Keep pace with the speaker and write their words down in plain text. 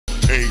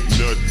ain't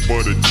nothing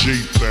but a G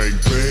thing,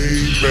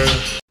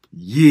 baby.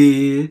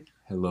 Yeah.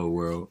 Hello,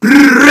 world.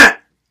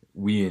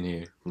 We in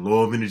here.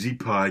 Law of Energy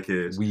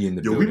Podcast. We in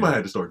the Yo, building. we might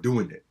have to start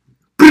doing that.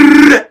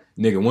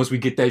 Nigga, once we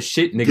get that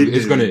shit,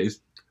 nigga,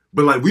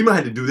 But like, we might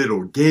have to do that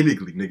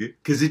organically, nigga,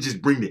 because it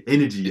just bring the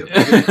energy up.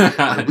 Nigga.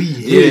 Like, we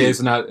here. Yeah,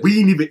 it's not. We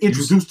ain't even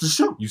introduced the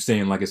show. You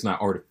saying like it's not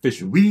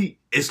artificial?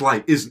 This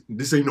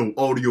ain't no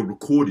audio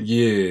recorded.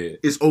 Yeah.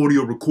 It's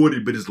audio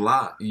recorded, but it's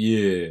live.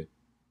 Yeah.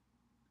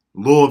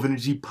 Law of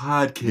Energy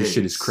Podcast. This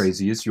shit is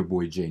crazy. It's your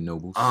boy Jay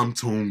Nobles. I'm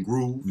Tone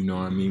Groove. You know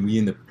what I mean? We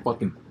in the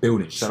fucking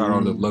building. Shout out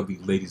all the lovely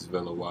ladies of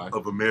LOI.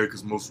 Of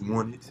America's Most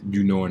Wanted.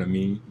 You know what I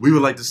mean? We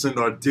would like to send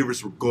our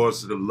dearest regards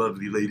to the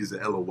lovely ladies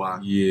at LOI.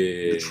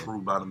 Yeah. The true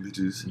bottom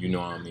bitches. You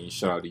know what I mean?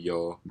 Shout out to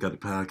y'all. Got the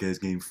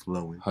podcast game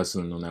flowing.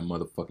 Hustling on that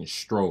motherfucking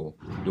stroll.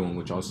 Doing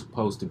what y'all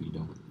supposed to be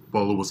doing.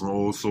 Follow us on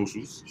all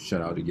socials.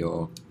 Shout out to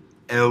y'all.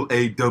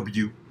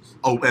 LAWOFINERG.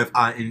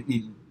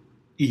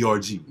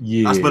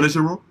 Yeah. I spelled that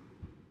shit wrong?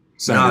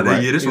 Sounded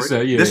right. Yeah, that's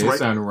right. Yeah, that's it right.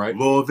 sounded right.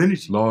 Law of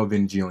Energy. Law of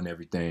energy on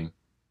everything.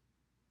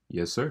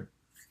 Yes, sir.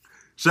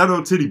 Shout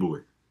out Titty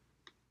Boy.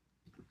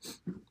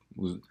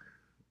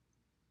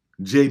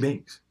 Jay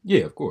Banks.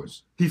 Yeah, of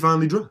course. He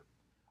finally dropped.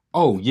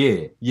 Oh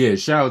yeah.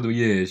 Shout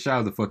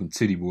out to fucking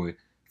Titty Boy.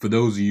 For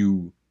those of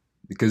you,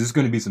 because it's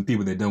gonna be some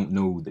people that don't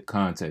know the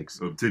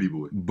context of Titty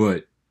Boy.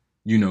 But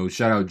you know,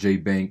 shout out Jay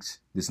Banks.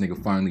 This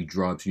nigga finally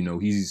drops. You know,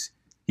 he's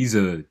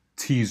a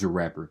teaser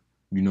rapper.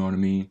 You know what I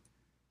mean?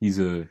 He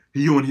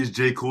on his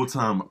J. Cole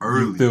time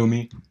early. You feel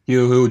me?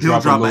 He'll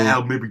drop an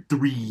album every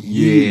 3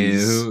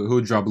 years. Yeah,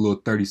 he'll drop a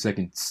little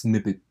 30-second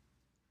snippet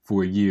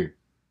for a year.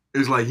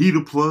 It's like he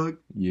the plug.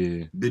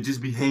 Yeah. That just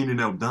be handing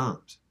out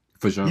dimes.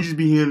 For sure. He just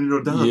be handing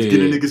out dimes,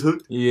 getting niggas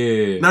hooked.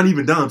 Yeah. Not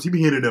even dimes, he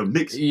be handing out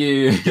nicks.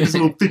 Yeah. Get this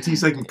little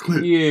 15-second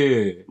clip.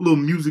 Yeah. Little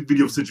music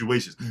video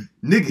situations.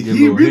 Nigga,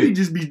 he really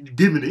just be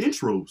giving the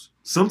intros.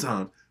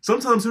 Sometimes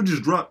he'll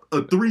just drop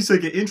a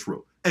 3-second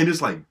intro. And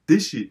it's like,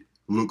 this shit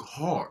look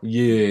hard.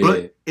 Yeah.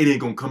 But it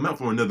ain't gonna come out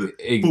for another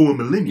 4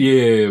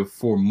 millennia. Yeah,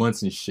 4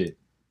 months and shit.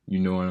 You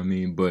know what I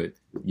mean? But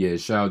yeah,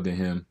 shout out to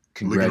him.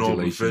 Congratulations. Looking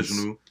all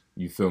professional.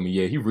 You feel me?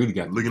 Yeah, he really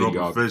got the looking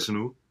all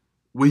professional.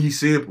 What he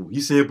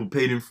sampled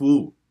Paid in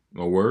Full.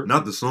 A word?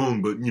 Not the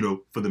song, but you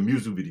know, for the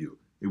music video.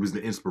 It was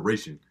the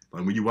inspiration.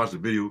 Like when you watch the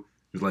video,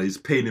 it's like it's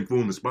Paid in Full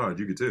inspired,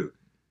 you could tell. You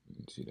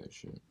can see that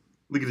shit.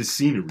 Look at the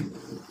scenery.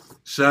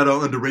 Shout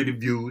out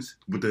Underrated Views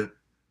with the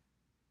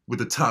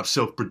Top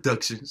Shelf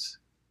Productions.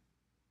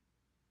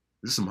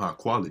 This is some high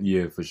quality.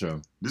 Yeah, for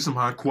sure. This is some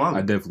high quality.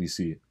 I definitely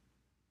see it.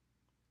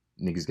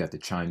 Niggas got the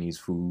Chinese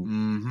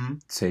food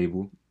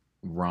table,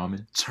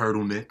 ramen,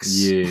 turtlenecks.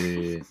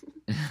 Yeah,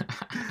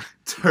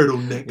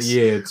 turtlenecks.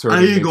 Yeah, turtlenecks.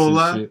 I ain't gonna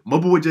lie, shit. my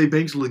boy Jay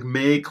Banks look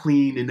mad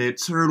clean in that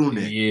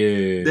turtleneck.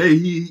 Yeah,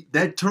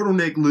 that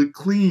turtleneck look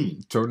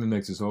clean.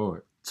 Turtlenecks is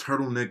hard.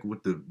 Turtleneck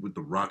with the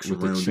rocks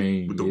with around the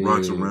chain, with the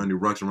rocks around it,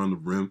 rocks around the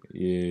rim.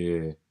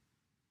 Yeah,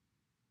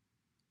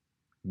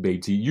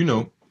 Beatty, you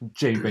know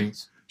Jay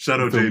Banks. Shout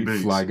out Jay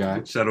Banks. Fly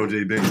guy. Shout out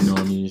Jay Banks. You know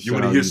what I mean? You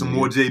want to hear some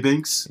more Jay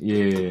Banks?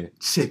 Yeah.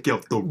 Check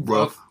out the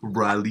Rough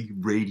Riley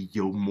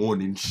Radio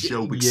Morning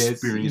Show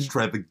Experience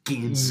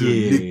Extravaganza,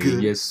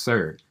 nigga. Yes,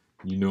 sir.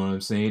 You know what I'm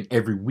saying?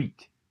 Every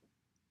week.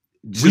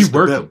 Just we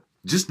working.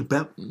 Just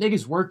about.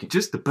 Niggas working.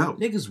 Just about.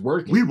 Niggas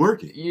working. We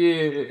working.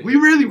 Yeah. We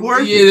really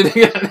working.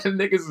 Yeah,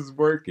 niggas is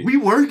working. We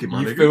working,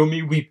 my nigga. You feel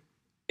me?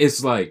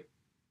 It's like,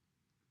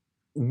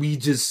 we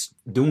just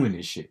doing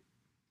this shit.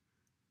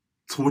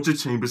 Torture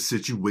chamber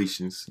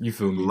situations. You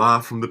feel me?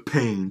 Live from the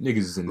pain. Niggas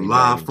is in the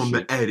live from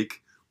the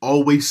attic.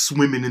 Always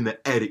swimming in the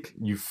attic.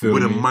 You feel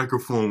with me? With a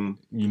microphone.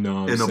 You know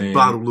what I'm and saying? A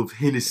bottle of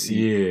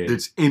Hennessy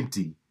that's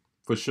empty.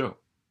 For sure.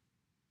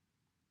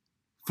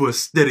 For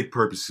aesthetic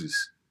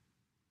purposes.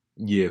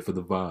 Yeah, for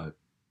the vibe.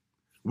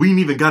 We ain't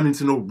even got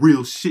into no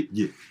real shit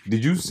yet.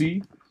 Did you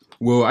see?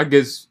 Well, I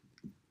guess,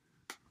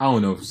 I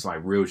don't know if it's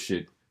like real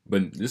shit,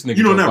 but this nigga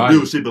You know, Joe not Biden,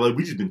 real shit, but like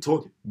we just been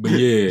talking. But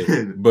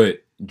yeah,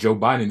 but Joe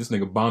Biden, this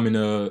nigga bombing,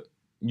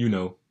 you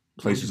know,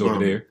 places over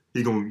there.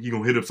 He gonna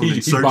hit up some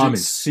insurgents. He bombing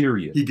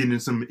Syria. He getting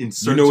in some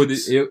insurgents. You know what?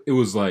 It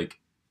was like,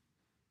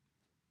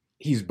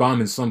 he's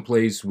bombing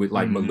someplace with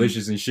like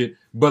militias and shit.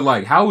 But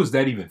like, how is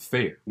that even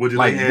fair?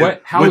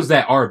 How is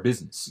that our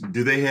business?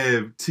 Do they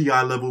have TI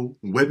level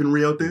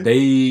weaponry out there?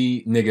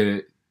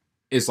 Nigga,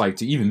 it's like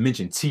to even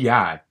mention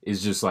TI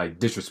is just like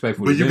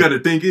disrespectful. But you got to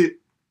think it.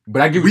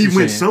 But I get what we you're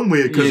went saying.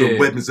 somewhere because of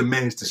weapons of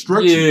mass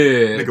destruction.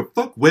 Yeah, nigga,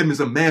 fuck weapons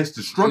of mass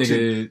destruction.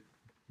 Nigga.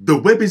 The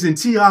weapons in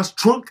TI's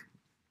trunk.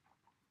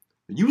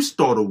 You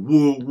start a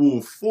World War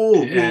IV,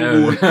 World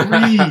War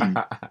III,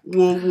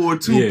 World War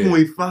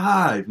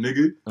 2.5,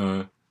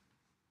 nigga.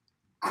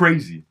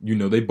 Crazy. You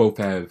know, they both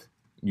have,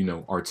 you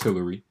know,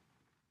 artillery.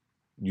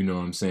 You know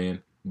what I'm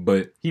saying?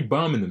 But he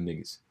bombing them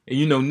niggas. And,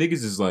 you know,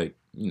 niggas is like,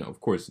 you know,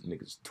 of course,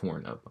 niggas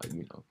torn up. Like,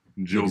 you know.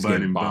 Joe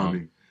Biden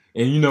bombing.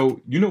 And, you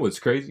know what's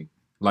crazy?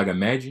 Like,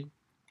 imagine,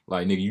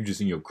 like, nigga, you just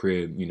in your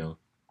crib, you know,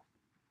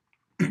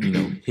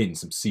 hitting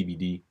some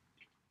CBD.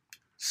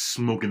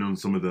 Smoking on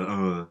some of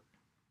the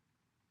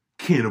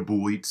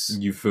cannabinoids.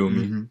 You feel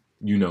me?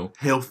 You know,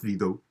 healthy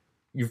though.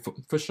 You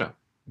for sure.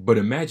 But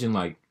imagine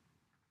like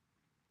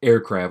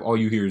aircraft. All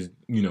you hear is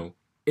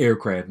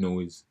aircraft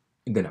noise,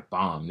 and then a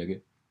bomb,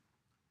 nigga.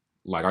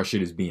 Like our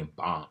shit is being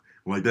bombed.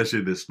 Like that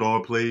shit that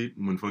Star played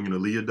when fucking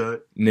Aaliyah died.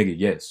 Nigga,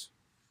 yes.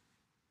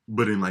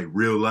 But in like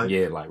real life.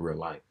 Yeah, like real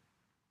life.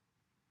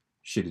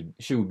 Shit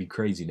would be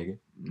crazy,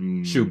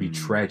 nigga. Shit would be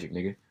tragic,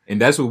 nigga. And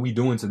that's what we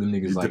doing to them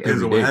niggas. It like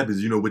depends every on day. what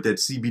happens. With that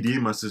CBD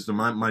in my system,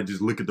 I might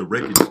just look at the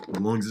record. As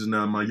long as it's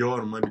not in my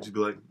yard, I might just be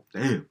like,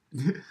 damn.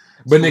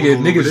 But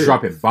niggas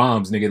dropping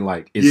bombs, nigga.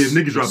 Like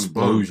niggas dropping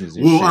explosions.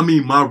 Bombs. Well, shit. I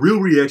mean, my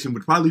real reaction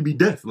would probably be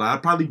death. Like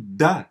I'd probably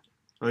die.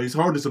 Like, it's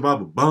hard to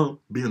survive a bomb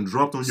being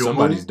dropped on your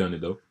Somebody's home. done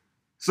it though.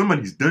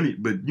 Somebody's done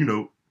it, but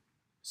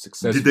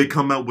successful. Did they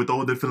come out with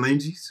all their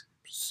phalanges?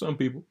 Some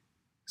people.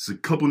 It's a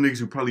couple niggas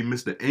who probably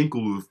missed the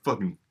ankle or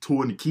fucking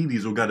tore an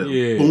Achilles or got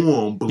a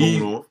bomb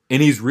blown off.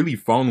 And he's really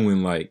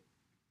following like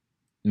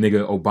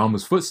nigga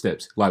Obama's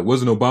footsteps. Like,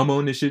 wasn't Obama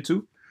on this shit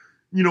too?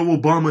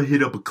 Obama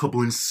hit up a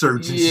couple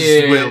insurgents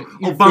as well.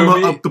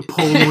 Obama up the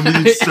pole on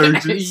the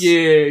insurgents.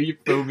 Yeah, you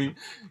feel me?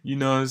 You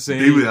know what I'm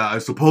saying? They were,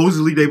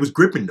 supposedly they was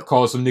gripping though.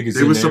 Call some niggas.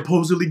 They were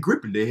supposedly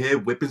gripping. They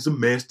had weapons of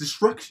mass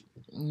destruction.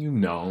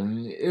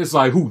 It's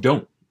like who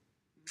don't?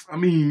 I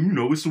mean,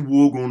 it's a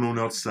war going on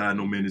outside.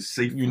 No man is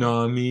safe. You know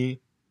what I mean?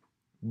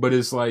 But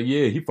it's like,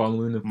 yeah, he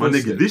following the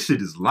footsteps. My nigga, this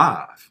shit is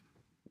live.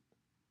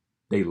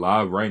 They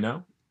live right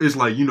now? It's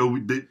like,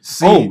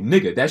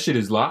 nigga, that shit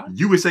is live?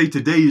 USA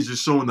Today is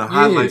just showing the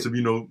highlights of,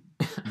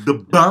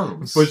 the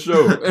bombs. For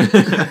sure.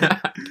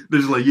 They're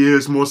just like, yeah,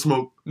 it's more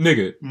smoke.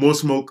 Nigga. More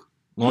smoke.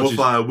 More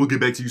fire. We'll get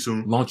back to you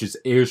soon. Launches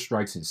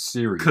airstrikes in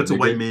Syria. Cut to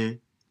white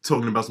man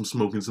talking about some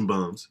smoke and some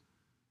bombs.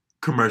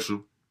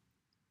 Commercial.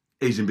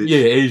 Asian bitch. Yeah,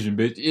 Asian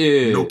bitch.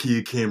 Yeah.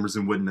 Nokia cameras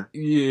and whatnot.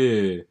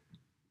 Yeah.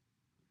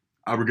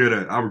 I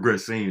regret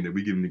saying that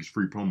we give niggas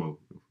free promo.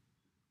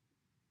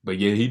 But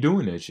yeah, he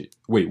doing that shit.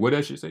 Wait, what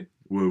that shit say?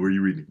 What were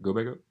you reading? Go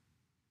back up.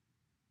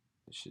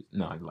 Shit.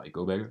 No,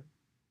 go back up.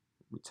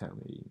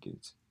 Retaliating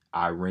against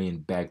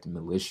Iran-backed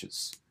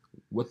militias.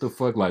 What the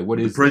fuck? Like, what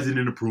is the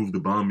president approved the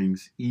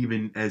bombings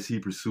even as he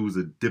pursues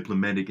a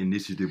diplomatic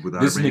initiative with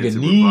this Iran nigga to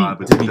need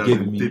revive a to be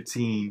giving me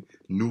 2015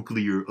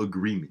 nuclear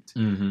agreement.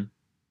 Mm-hmm.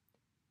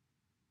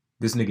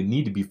 This nigga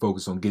need to be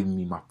focused on giving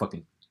me my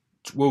fucking,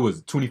 what was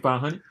it,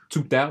 2,500?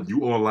 2,000?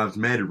 You all lives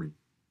mattering.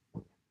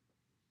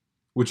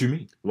 What you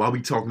mean? Why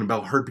we talking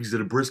about herpes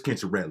at a breast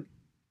cancer rally?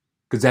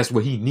 Because that's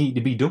what he need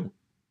to be doing.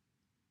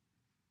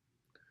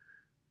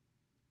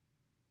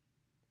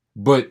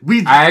 But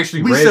I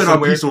actually read set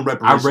somewhere, our piece on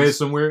reparations. I read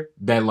somewhere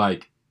that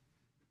like,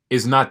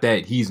 it's not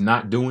that he's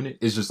not doing it.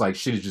 It's just like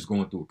shit is just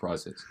going through a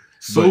process.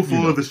 So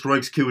far, the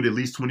strikes killed at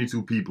least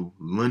 22 people.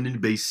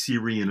 London-based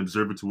Syrian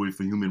Observatory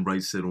for Human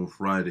Rights said on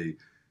Friday,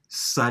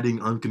 citing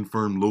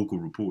unconfirmed local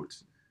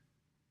reports.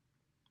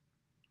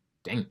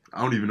 Dang.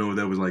 I don't even know if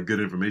that was like good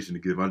information to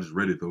give. I just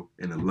read it though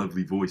in a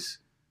lovely voice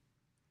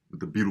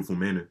with a beautiful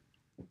manner.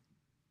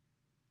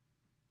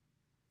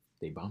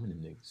 They bombing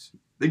them niggas.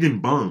 They getting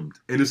bombed.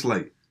 And it's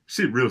like,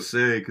 shit real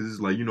sad because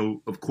it's like,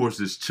 of course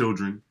there's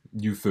children.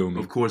 You feel me?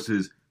 Of course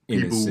there's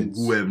people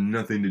who have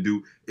nothing to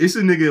do. It's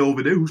a nigga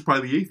over there who's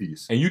probably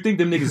atheist. And you think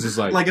them niggas is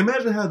like... like,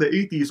 imagine how the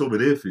atheists over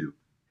there feel.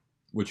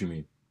 What you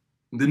mean?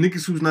 The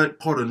niggas who's not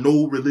part of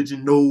no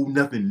religion, no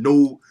nothing,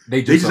 no...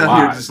 They just out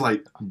here just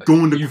like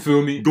going to... You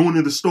feel me? Going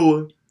to the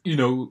store.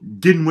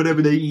 Getting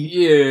whatever they eat.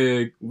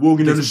 Yeah.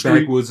 Walking down the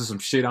street. Backwoods or some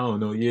shit, I don't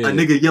know. Yeah. A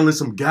nigga yelling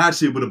some god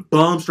shit with a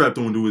bomb strapped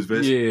onto his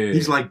vest. Yeah.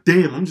 He's like,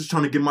 damn, I'm just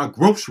trying to get my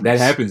groceries. That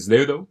happens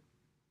there, though?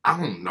 I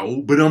don't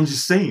know, but I'm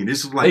just saying.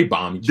 This is like... They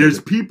bomb each There's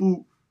other.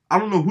 people... I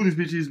don't know who this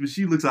bitch is, but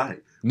she looks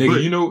alright.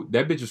 Nigga, but,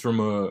 that bitch is from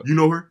You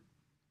know her?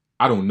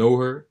 I don't know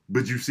her.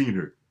 But you've seen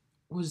her.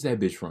 Where's that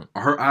bitch from?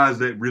 Are her eyes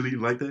that really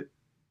like that?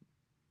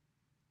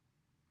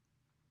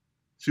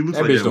 She looks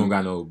that like bitch don't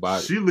got no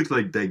body. She looks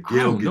like that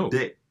Gail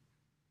Gadot.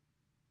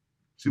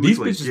 These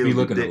bitches be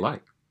looking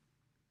alike.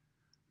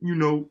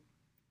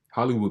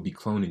 Hollywood be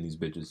cloning these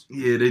bitches.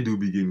 Yeah, they do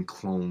be getting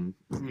cloned.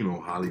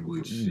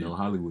 Hollywood shit.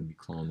 Hollywood be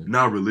cloning.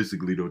 Not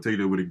realistically, though. Take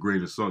that with a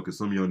grain of salt, because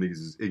some of y'all niggas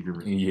is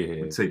ignorant.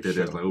 Yeah. Take that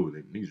as like, oh, they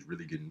niggas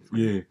really getting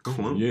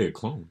cloned. Yeah,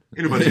 cloned.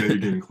 Anybody out here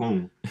getting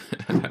cloned.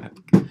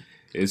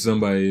 It's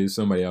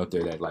somebody out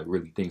there that like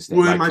really thinks that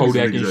like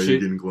Kodak and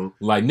shit.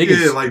 Like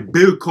niggas. Yeah, like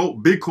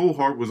Big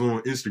Coldheart was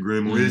on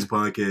Instagram on his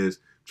podcast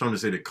trying to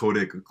say that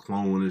Kodak could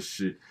clone and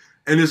shit.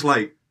 And it's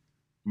like,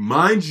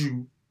 mind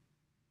you,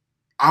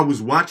 I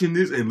was watching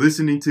this and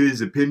listening to his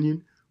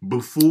opinion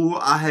before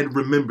I had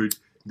remembered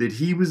that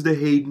he was the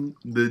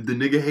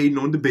nigga hating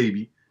on the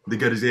baby that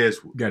got his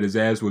ass whooped. Got his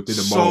ass whooped in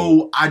the So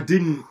mall. I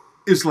didn't,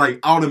 it's like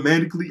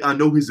automatically I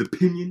know his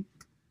opinion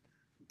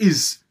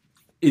is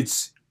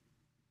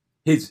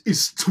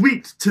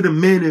tweaked to the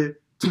manner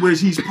to where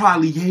he's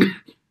probably hating.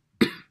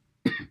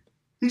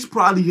 He's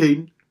probably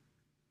hating.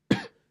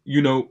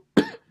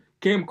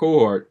 Cam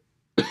Cohart,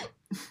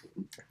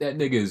 that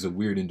nigga is a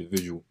weird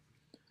individual.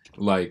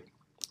 Like,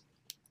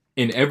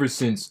 and ever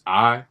since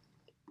I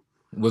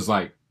was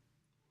like,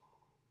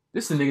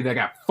 this is a nigga that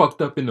got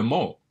fucked up in the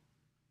mall.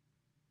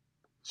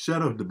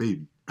 Shout out to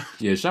Baby.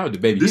 Yeah, shout out to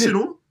Baby. This shit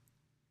on?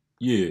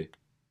 Yeah.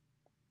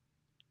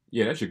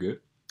 Yeah, that shit good.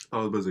 I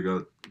was about to say,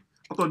 God,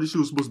 I thought this shit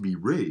was supposed to be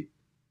red.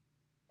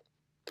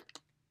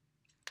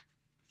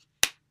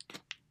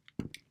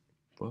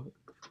 What?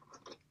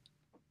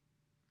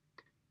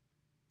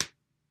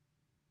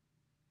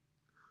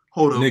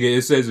 Hold up. Nigga,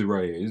 it says it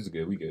right here. This is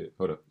good. We good.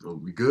 Hold up. Oh,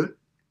 we good?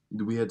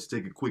 Do we have to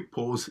take a quick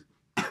pause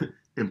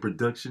in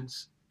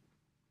productions?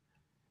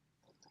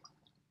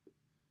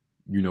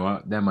 You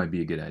know, that might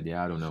be a good idea.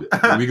 I don't know.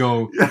 We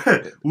gon'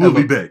 We'll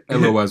be back.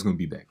 LOI's gonna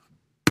be back.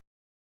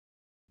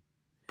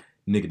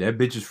 Nigga, that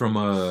bitch is from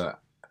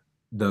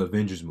the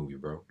Avengers movie,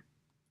 bro.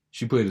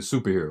 She played a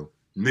superhero.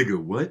 Nigga,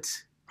 what?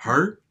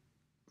 Her?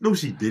 No,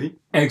 she didn't.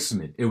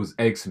 X-Men. It was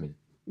X-Men.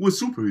 What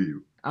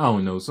superhero? I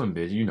don't know, some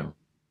bitch, you know.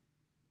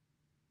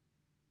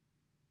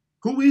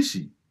 Who is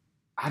she?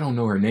 I don't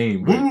know her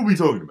name. What were we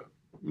talking about?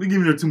 We're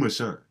giving her too much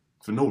shine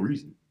for no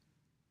reason.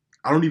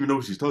 I don't even know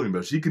what she's talking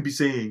about. She could be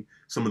saying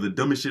some of the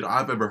dumbest shit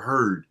I've ever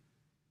heard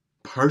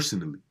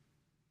personally.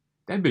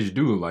 That bitch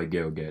do look like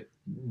Gal Gadot.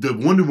 The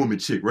Wonder Woman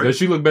chick, right? Does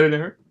she look better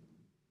than her?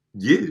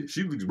 Yeah,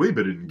 she looks way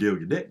better than Gal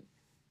Gadot.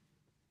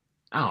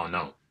 I don't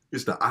know.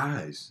 It's the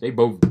eyes. They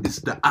both. It's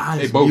the eyes.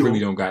 They both yo. really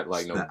don't got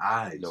like It's no. the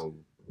eyes. No.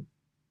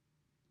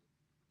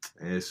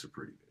 That's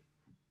pretty good.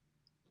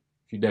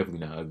 She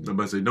definitely not I'm ugly.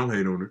 about to say, don't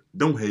hate on her.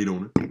 Don't hate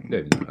on her.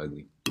 Definitely not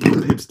ugly.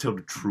 Let him tell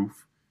the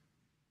truth.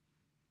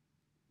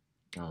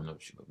 I don't know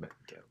if she look better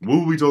than Gal.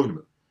 What were we talking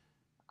about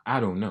I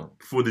don't know.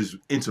 before this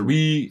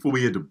We before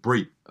we had to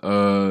break?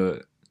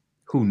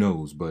 who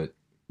knows? But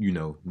you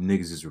know,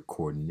 niggas is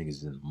recording. Niggas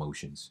is in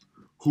emotions.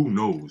 Who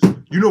knows?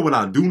 You know what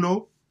I do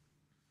know?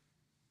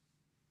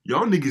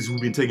 Y'all niggas who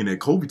been taking that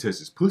COVID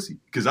test is pussy.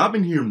 Because I've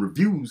been hearing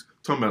reviews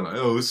talking about like,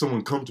 oh, it's so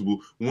uncomfortable.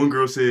 One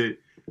girl said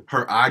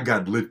her eye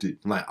got lifted.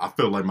 Like, I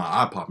felt like my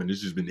eye popping.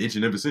 It's just been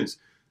itching ever since.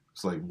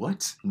 It's like,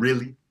 what?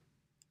 Really?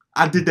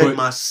 I did that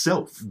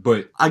myself.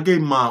 But I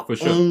gave my For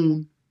sure.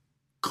 own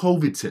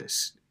COVID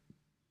test.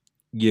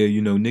 yeah,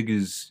 you know,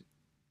 niggas.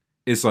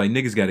 It's like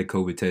niggas got a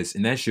COVID test,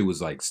 and that shit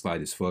was like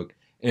slight as fuck.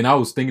 And I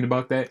was thinking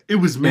about that. It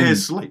was mad And-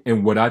 slight.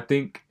 And what I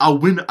think,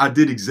 I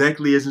did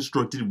exactly as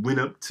instructed. Went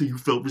up till you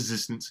felt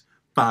resistance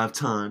 5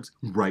 times.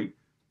 Right,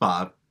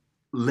 5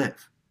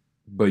 left.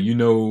 but you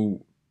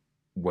know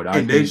what I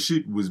And that think.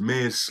 shit was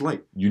mad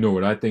slight. You know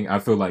what I think? I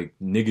feel like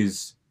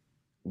niggas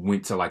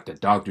went to like the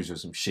doctors or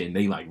some shit, and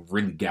they like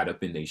really got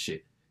up in they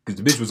shit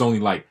because the bitch was only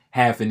like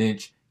half an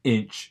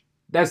inch.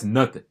 That's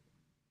nothing.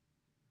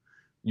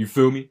 You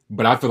feel me?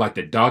 But I feel like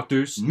the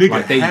doctors, Nigga,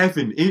 like they, half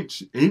an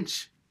inch.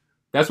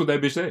 that's what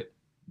that bitch said.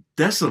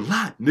 That's a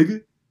lot,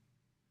 nigga.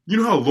 You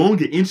know how long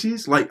an inch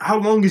is? Like, how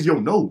long is your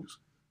nose?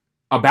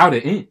 About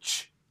an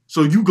inch.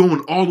 So you going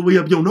all the way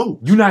up your nose.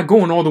 You not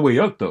going all the way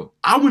up though.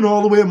 I went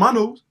all the way up my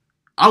nose.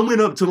 I went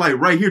up to like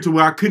right here to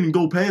where I couldn't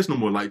go past no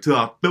more, like till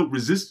I felt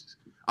resistance.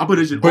 I put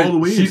that shit But all the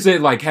way she in.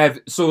 said like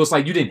so it's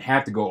like you didn't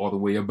have to go all the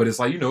way up, but it's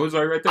like, you know, it's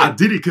right there. I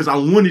did it because I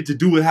wanted to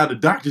do it how the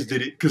doctors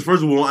did it. Because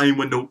first of all, I ain't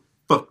want no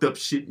fucked up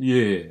shit. Yeah.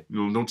 You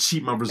know, don't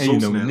cheat my results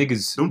And you know, now.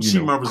 niggas Don't you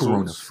cheat know, my results.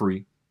 corona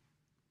free.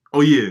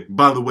 Oh yeah,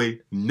 by the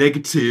way,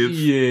 negative.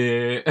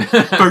 Yeah.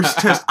 First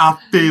test I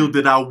failed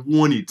that I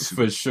wanted to.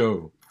 For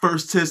sure.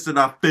 First test that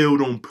I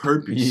failed on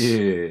purpose.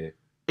 Yeah.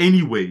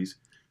 Anyways,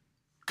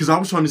 because I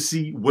was trying to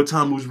see what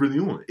time it was really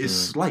on. It's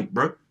Mm. slight,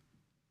 bro.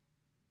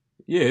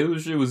 Yeah,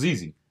 it was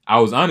easy. I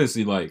was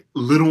honestly like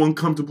Little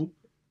uncomfortable.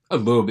 a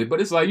little bit,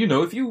 but it's like, you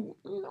know, if you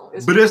know,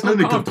 it's But that's nothing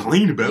to uncomfortable.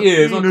 complain about. Yeah, it's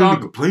Ain't nothing to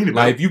uncomfortable. complain about.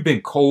 Like if you've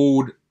been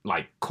cold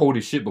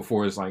as shit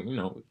before, it's like, you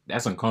know,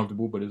 that's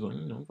uncomfortable, but it's like,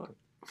 you know, fuck,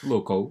 it's a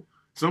little cold.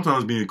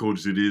 Sometimes being cold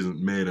as shit is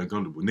mad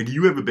uncomfortable. Nigga,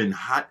 you ever been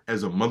hot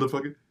as a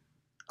motherfucker?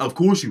 Of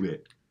course you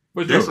had.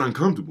 But That's sure,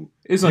 uncomfortable.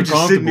 it's You just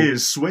sitting uncomfortable. there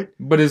and sweat.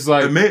 But it's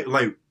like, And man,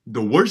 like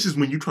the worst is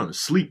when you trying to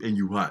sleep and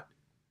you hot.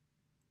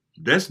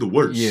 That's the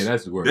worst. yeah,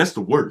 that's the worst. That's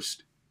the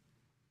worst.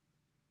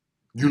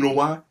 You know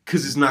why?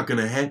 Because it's not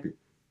gonna happen.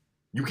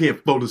 You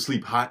can't fall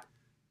asleep hot.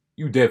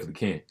 You definitely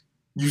can't.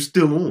 You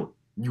still on.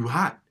 You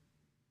hot.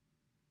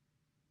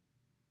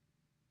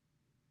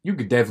 You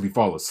could definitely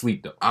fall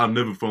asleep though. I've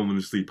never fallen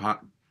asleep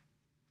hot.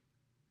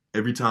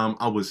 Every time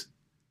I was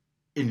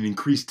in an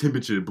increased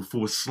temperature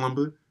before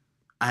slumber,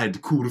 I had to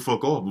cool the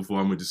fuck off before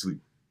I went to sleep.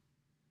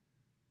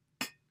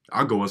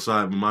 I go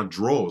outside with my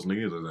drawers,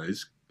 nigga.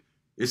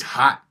 It's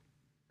hot.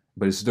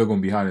 But it's still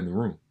gonna be hot in the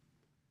room.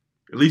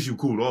 At least you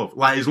cooled off.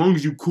 Like, as long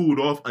as you cooled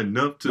off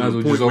enough to Might as the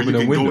well point just where you open a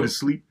can go window. to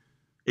sleep.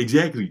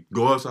 Exactly.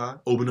 Go outside,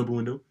 open up a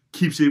window,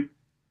 keep shit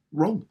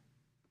rolling.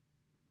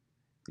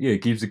 Yeah,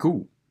 it keeps it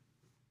cool.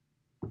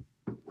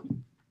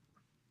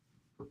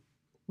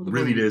 What the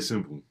Really fuck? that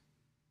simple.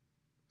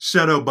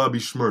 Shout out Bobby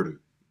Schmurder.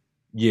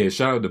 Yeah,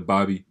 shout out to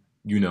Bobby.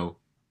 You know,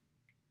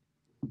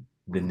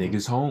 the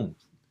nigga's home.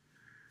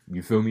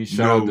 You feel me?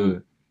 Shout out No.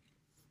 to.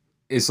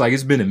 It's like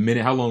it's been a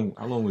minute. How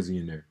long was he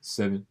in there?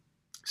 7,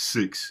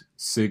 6.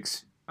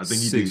 6. I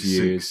think he 6 did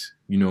years. 6.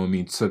 You know what I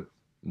mean? Took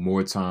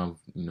more time.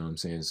 You know what I'm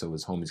saying? So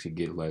his homies could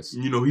get less.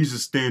 You know, he's a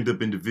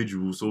stand-up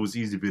individual, so it's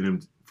easy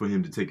for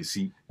him to take a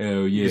seat.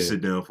 Hell You yeah. can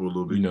sit down for a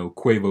little bit. You know,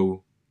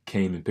 Quavo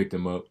came and picked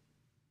him up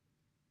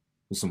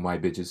with some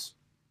white bitches.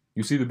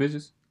 You see the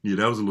bitches? Yeah,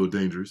 that was a little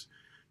dangerous.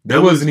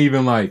 That wasn't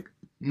even like...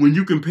 When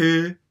you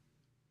compare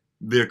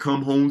their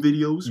come home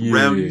videos,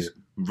 Rowdy's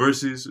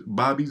versus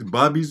Bobby's,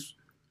 Bobby's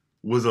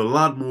was a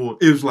lot more...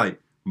 It was like,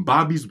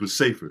 Bobby's was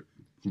safer.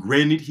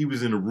 Granted, he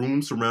was in a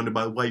room surrounded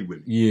by white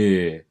women.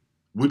 Yeah.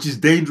 Which is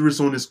dangerous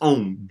on its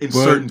own in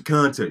certain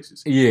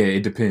contexts. Yeah,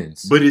 it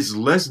depends. But it's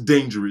less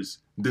dangerous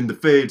than the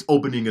feds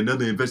opening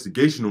another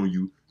investigation on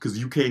you because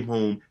you came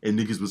home and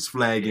niggas was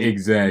flagging.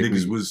 Exactly.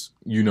 Niggas was,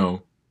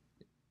 doing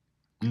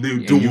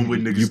what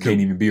niggas You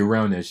can't even be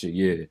around that shit,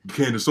 yeah. You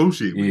can't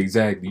associate with it.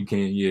 Exactly, you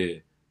can't, yeah.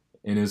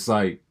 And it's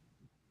like,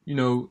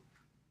 them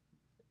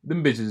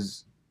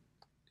bitches,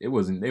 they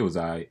was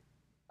alright.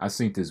 I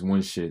seen this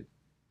one shit.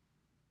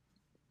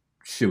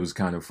 Shit was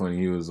kind of funny.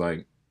 He was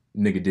like,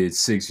 nigga did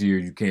 6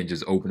 years, you can't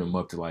just open them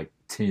up to like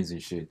 10s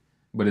and shit.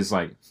 But it's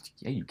like,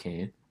 yeah, you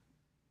can.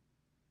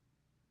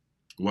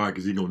 Why?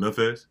 Because he go nut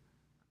fast?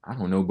 I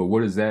don't know, but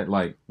what is that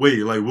like? Wait,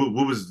 like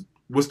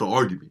what's the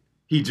argument?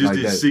 He just like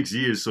did that. 6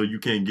 years, so you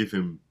can't give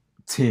him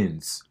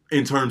 10s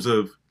in terms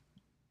of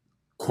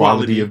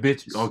quality of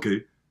bitches.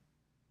 Okay.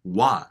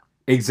 Why?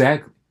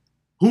 Exactly.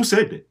 Who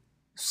said that?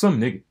 Some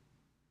nigga.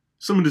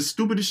 Some of the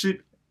stupidest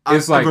shit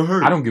I've I've ever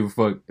heard. I don't give a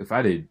fuck if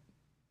I did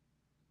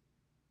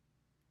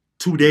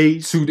 2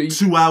 days,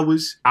 2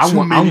 hours, I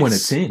want a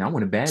 10. I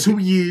want a bad 2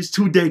 bitch. years,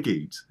 2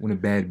 decades. I want a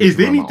bad bitch. If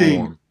around my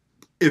anything, arm.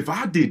 if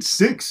I did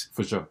 6,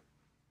 For sure.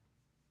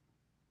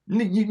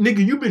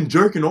 nigga, you've been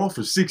jerking off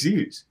for 6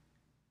 years.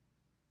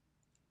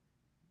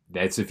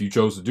 That's if you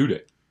chose to do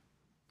that.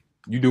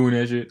 You doing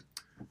that shit?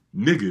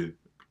 Nigga,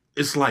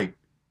 it's like,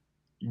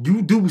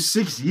 you do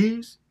 6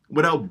 years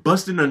without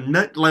busting a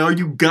nut? Like, are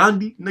you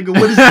Gandhi? Nigga,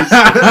 what is this?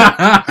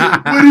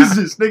 What is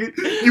this, nigga?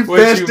 You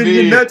fasting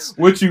your nuts?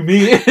 What you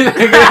mean?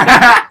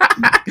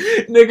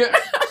 Nigga.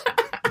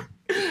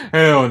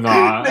 Hell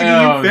nah. Nigga,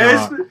 Hell you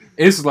fasting? Nah.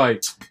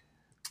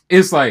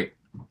 It's like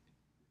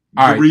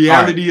the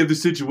reality of the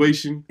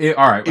situation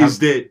is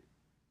that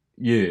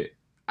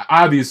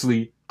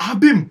obviously I've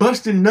been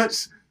busting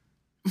nuts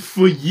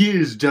for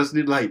years,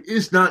 Justin. Like,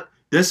 it's not,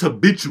 that's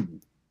habitual.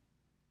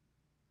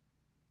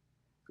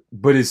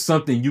 But it's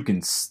something you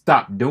can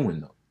stop doing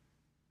though.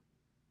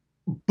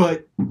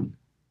 But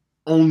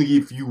only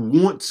if you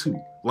want to.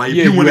 Like,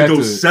 if you want to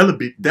go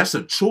celibate, that's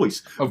a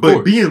choice. Of but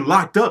course. Being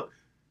locked up,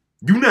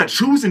 you're not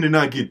choosing to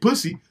not get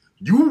pussy.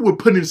 You were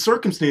put in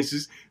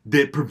circumstances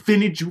that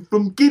prevented you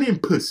from getting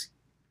pussy.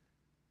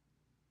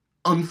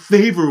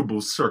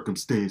 Unfavorable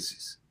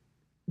circumstances.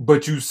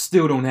 But you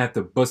still don't have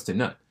to bust a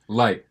nut.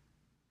 Like,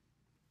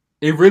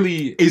 it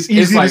really... It's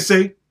easy to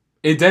say.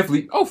 It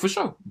definitely... Oh, for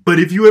sure. But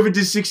if you ever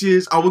did 6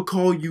 years, I would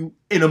call you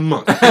in a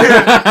month.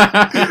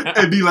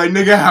 And be like,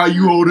 nigga, how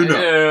you holding up?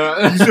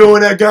 Yeah. You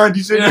showing that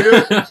Gandhi shit,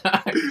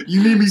 nigga?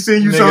 You need me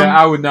send you nigga, something?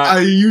 I would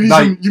not...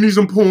 you need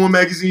some porn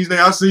magazines, nigga.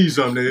 I'll send you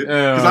something, nigga.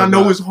 Because I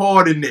know it's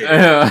hard in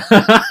there.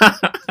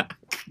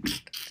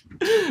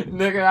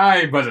 Nigga, I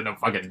ain't busting no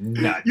fucking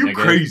nut, You nigga.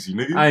 crazy,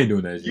 nigga. I ain't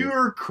doing that shit.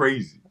 You're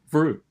crazy.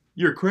 For real.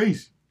 You're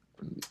crazy.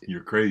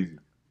 You're crazy.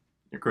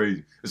 You're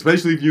crazy.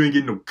 Especially if you ain't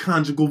getting no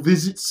conjugal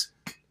visits.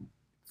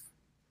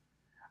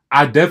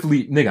 I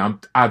definitely,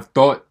 nigga, I've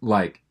thought,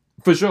 like,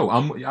 for sure.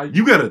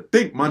 You gotta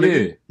think, my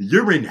nigga.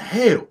 You're in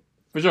hell.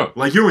 For sure.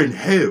 Like, you're in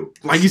hell.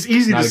 Like, it's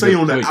easy to say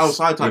on the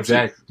outside type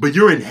shit, but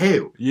you're in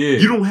hell. Yeah.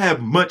 You don't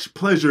have much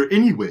pleasure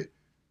anywhere.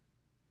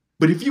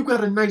 But if you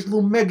got a nice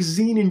little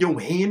magazine in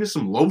your hand and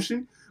some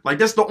lotion, like,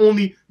 that's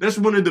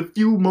one of the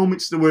few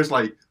moments where it's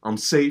like, I'm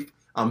safe,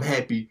 I'm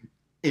happy,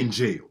 in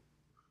jail.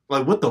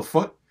 Like, what the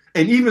fuck?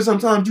 And even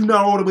sometimes you're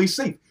not all the way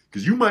safe,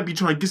 because you might be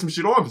trying to get some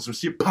shit off and some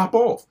shit pop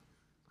off.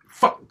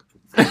 Fuck.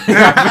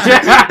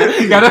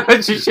 You gotta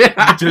put your shit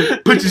up.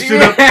 Put your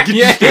shit up. Get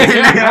your shit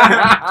in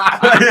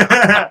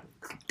there.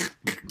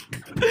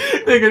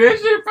 Nigga,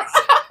 this shit.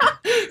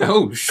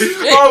 Oh, shit.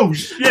 Oh,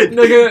 shit.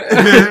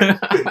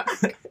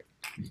 Nigga.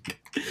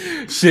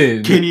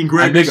 Shit. Can't even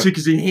grab that shit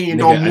because your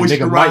hand all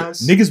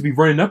moisturized. Niggas be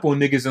running up on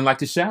niggas in like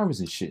the showers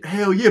and shit.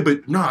 Hell yeah,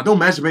 but nah, don't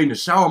masturbate in the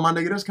shower, my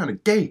nigga. That's kind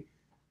of gay.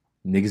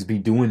 Niggas be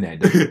doing that,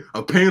 though.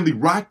 Apparently,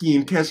 Rocky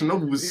and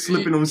Casanova was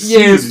slipping on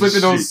semen. Yeah,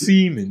 slipping on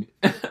semen.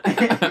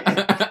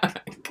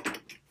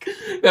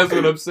 That's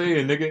what I'm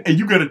saying, nigga. And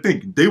you gotta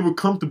think, they were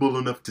comfortable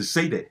enough to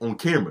say that on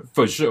camera.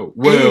 For sure.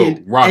 Well,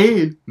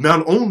 and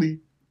not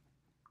only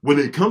were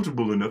they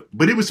comfortable enough,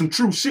 but it was some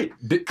true shit.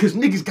 Because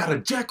niggas gotta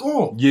jack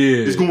off. Yeah.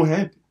 It's gonna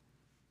happen.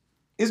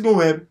 It's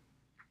gonna happen.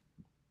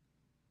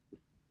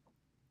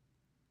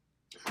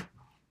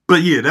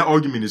 But yeah, that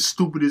argument is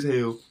stupid as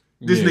hell.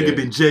 This nigga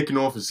been jacking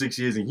off for 6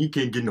 years and he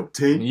can't get no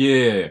 10.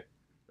 Yeah.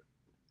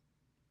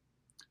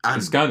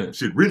 It's kind of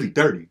shit really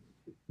dirty.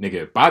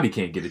 Nigga, Bobby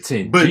can't get a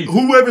 10. But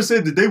whoever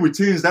said that they were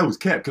 10s, that was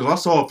cap. Because I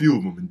saw a few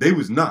of them and they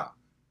was not.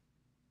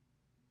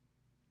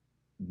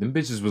 Them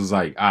bitches was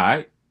like,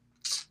 alright.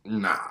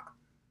 Nah.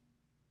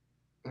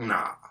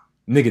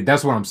 Nigga,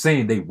 that's what I'm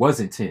saying. They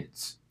wasn't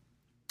 10s.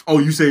 Oh,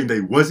 you saying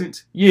they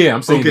wasn't? Yeah,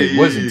 I'm saying they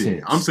wasn't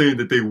 10s. I'm saying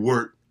that they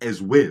weren't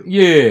as well.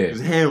 Yeah.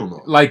 Hell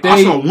no. Like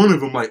I saw one of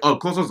them like up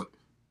close. I was like,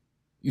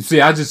 You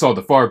see, I just saw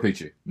the far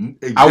picture.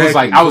 Exactly.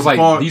 I was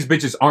like, these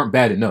bitches aren't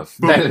bad enough.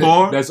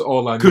 That's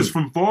all I knew. Because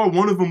from far,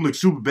 one of them looked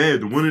super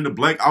bad. The one in the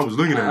black, I was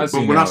looking at it.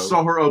 But when I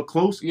saw her up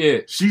close, yeah,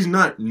 she's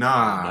not.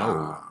 Nah.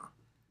 No.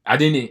 I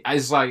didn't. I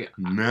was like,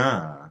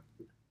 nah.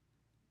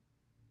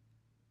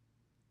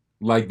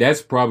 Like,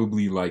 that's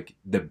probably, like,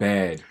 the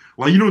bad.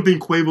 Like, you don't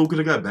think Quavo could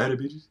have got bad at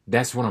bitches?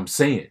 That's what I'm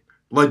saying.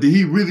 Like, did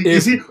he really...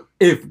 Is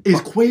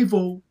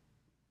Quavo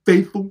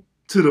faithful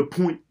to the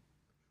point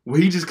where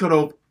he just cut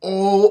off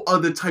all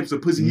other types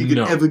of pussy he could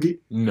ever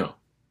get? No.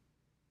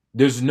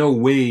 There's no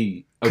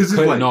way of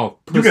cutting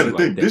off pussy. You gotta like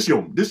think, that.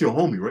 this your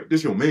homie, right?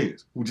 This your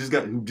mans who just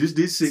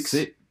did 6.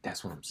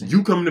 That's what I'm saying.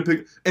 You coming to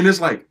pick... And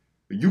it's like...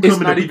 It's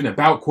not even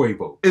about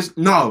Quavo.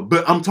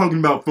 But I'm talking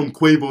about from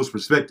Quavo's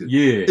perspective.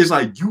 Yeah. It's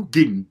like you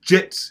getting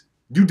jets.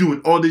 You doing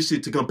all this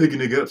shit to come pick a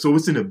nigga up. So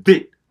it's an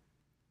event.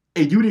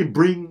 And you didn't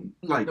bring,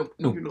 like,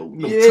 no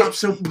top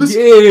shelf pussy.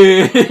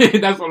 Yeah.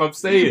 That's what I'm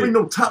saying. You didn't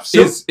bring no top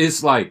shelf.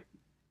 It's like,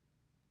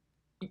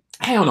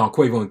 hell no,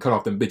 Quavo and cut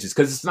off them bitches.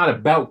 Because it's not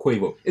about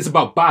Quavo. It's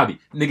about Bobby.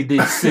 Nigga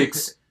did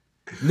 6.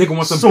 Nigga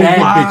wants some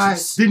bad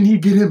bitches. Didn't he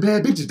get him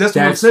bad bitches? That's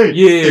what I'm saying.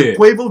 Yeah. If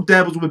Quavo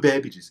dabbles with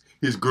bad bitches,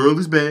 his girl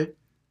is bad.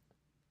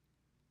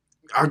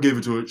 I'll give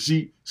it to her.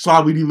 She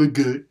Saweetie look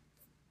good.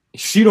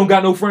 She don't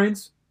got no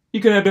friends. He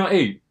could have been like,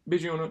 hey,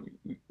 bitch,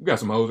 you got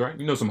some hoes, right?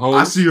 You know some hoes.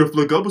 I see her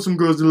flick up with some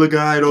girls that look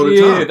alright all the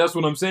time. Yeah, that's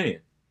what I'm saying.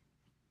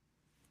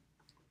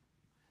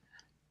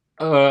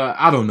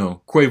 I don't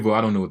know. Quavo, I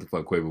don't know what the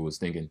fuck Quavo was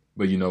thinking.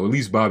 But, at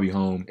least Bobby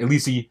home. At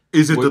least he...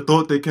 Is it the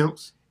thought that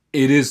counts?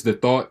 It is the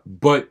thought,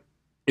 but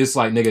it's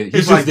like, nigga, he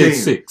just did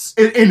 6.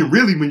 And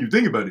really, when you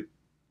think about it,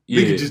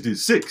 yeah. Nigga just did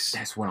 6.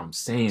 That's what I'm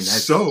saying.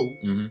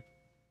 Mm-hmm.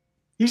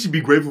 He should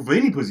be grateful for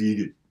any pussy he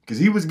get. Because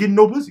he was getting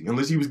no pussy.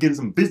 Unless he was getting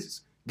some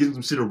business. Getting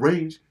some shit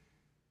arranged.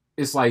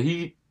 It's like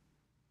he...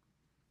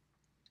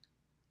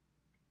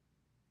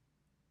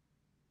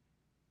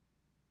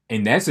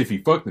 And that's if he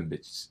fucked them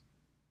bitches.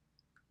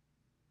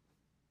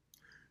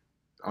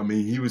 I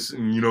mean, he was...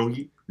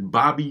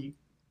 Bobby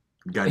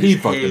got he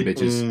his fucked head them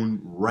bitches.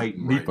 on right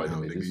now,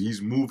 nigga. He's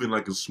moving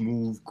like a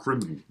smooth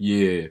criminal.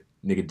 Yeah.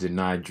 Nigga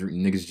denied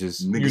niggas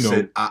just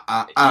said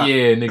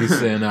Yeah, nigga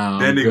said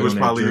that nigga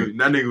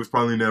was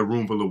probably in that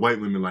room full of white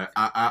women like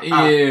yeah.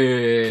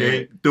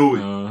 Can't do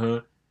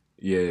it.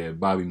 Yeah,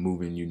 Bobby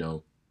moving,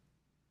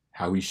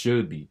 how he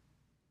should be.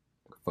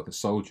 Like a fucking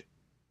soldier.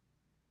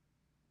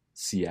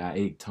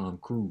 CIA Tom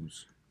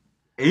Cruise.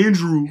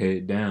 Andrew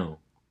head down.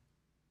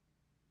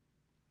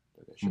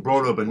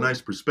 Brought up a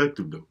nice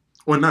perspective though.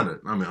 Or not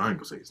I ain't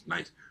gonna say it's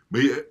nice,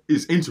 but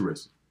it's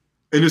interesting.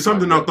 And it's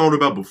something I thought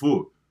about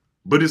before.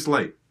 But it's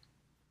like,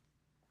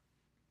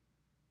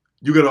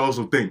 you gotta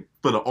also think,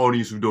 for the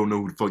audience who don't know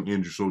who the fuck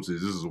Andrew Schultz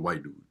is, this is a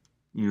white dude.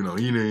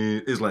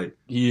 It's like...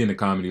 He in the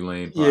comedy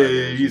lane.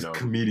 Yeah, he's a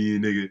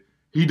comedian, nigga.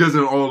 He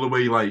doesn't all the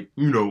way, like,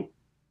 know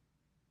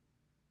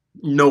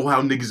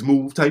how niggas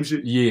move type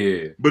shit.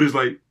 Yeah. But it's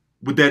like,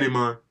 with that in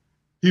mind,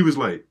 he was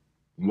like,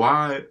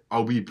 why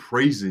are we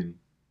praising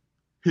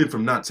him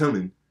from not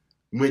telling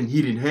when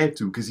he didn't have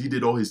to? Because he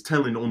did all his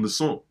telling on the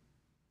song.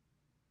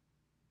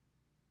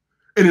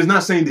 And it's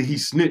not saying that he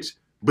snitched,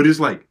 but it's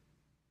like,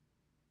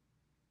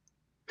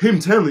 him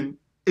telling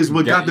is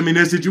what got them in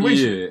that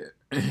situation.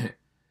 Yeah.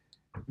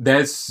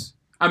 That's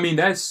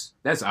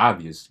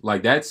obvious.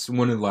 Like, that's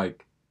one of,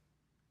 like,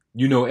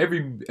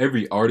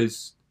 every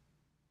artist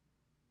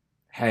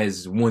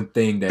has one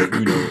thing that,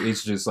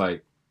 it's just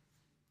like,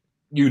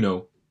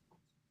 Yeah,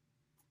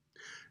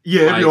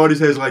 every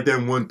artist has, like,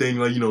 that one thing,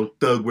 like,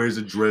 Thug wears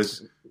a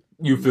dress.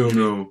 You feel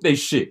me? They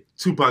shit.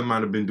 Tupac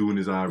might have been doing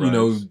his eye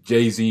rise.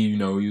 Jay-Z, he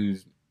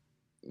was,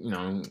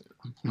 not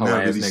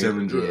really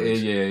selling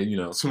drugs.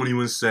 Yeah,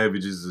 21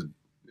 Savage is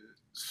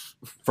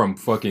from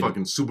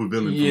fucking super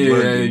villain from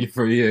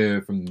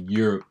London. From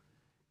Europe.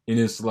 And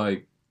it's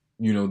like,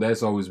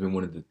 that's always been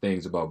one of the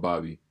things about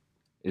Bobby.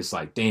 It's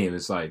like, damn,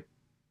 it's like,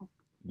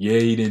 yeah,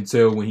 he didn't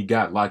tell when he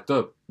got locked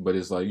up, but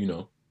it's like,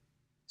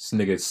 this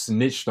nigga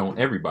snitched on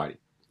everybody.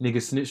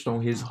 Nigga snitched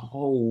on his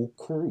whole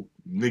crew.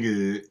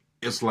 Nigga,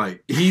 it's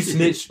like... He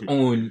snitched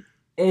on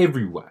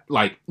everyone.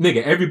 Like,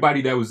 nigga,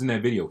 everybody that was in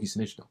that video, he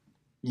snitched on.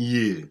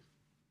 Yeah.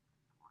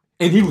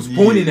 And he was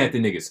pointing at the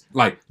niggas.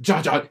 Like,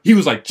 Jaja, he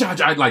was like,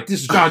 Jaja, like,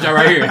 this is Jaja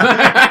right here.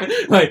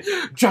 Like,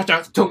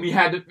 Jaja told me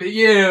how to,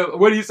 yeah,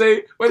 what did he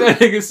say? What did that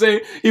nigga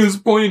say? He was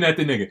pointing at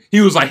the nigga.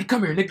 He was like,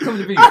 come here, nigga, come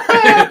to the video.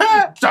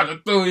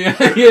 Jaja told me,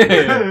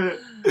 yeah.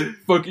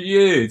 Fuck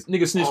yeah.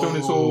 Nigga snitched on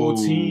his whole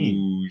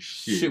team.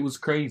 Shit was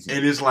crazy.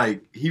 And it's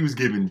like, he was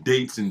giving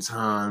dates and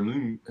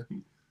time.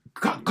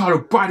 Caught a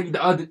body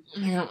the other,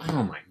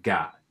 oh my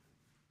God.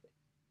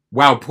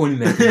 While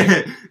pointing at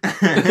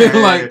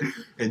the like,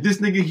 and this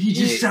nigga, he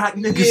just shot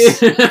niggas.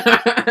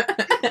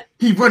 Yeah.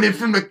 He running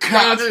from the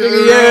cops.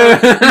 Yeah.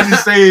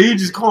 He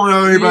just calling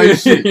out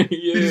everybody's shit. Yeah.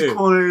 He just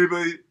calling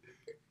everybody.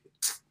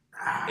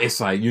 It's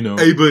like,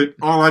 Hey, but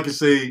all I can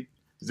say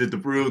is that the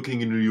real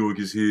king of New York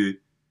is here.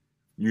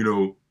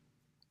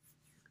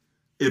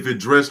 If it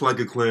dressed like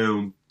a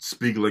clown,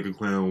 speak like a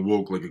clown,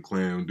 walk like a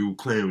clown, do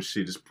clown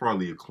shit, it's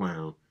probably a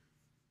clown.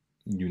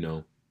 You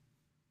know.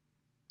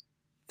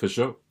 For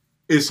sure.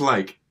 It's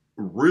like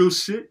real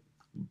shit.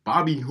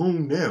 Bobby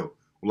home now.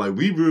 Like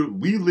we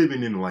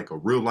living in like a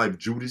real life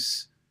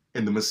Judas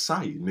and the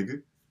Messiah,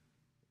 nigga.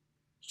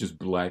 Just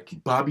black.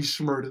 Bobby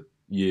Shmurda.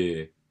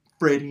 Yeah.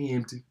 Fred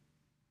Hampton.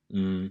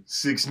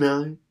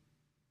 6ix9ine.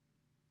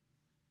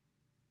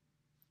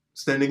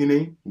 What's that nigga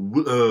name?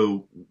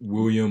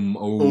 William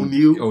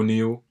O'Neal.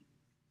 O'Neal.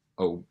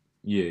 Oh,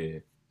 yeah.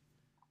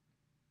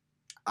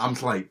 I'm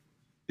like,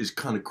 it's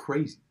kind of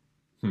crazy.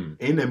 And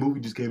that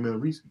movie just came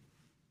out recently.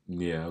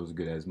 Yeah, it was a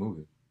good ass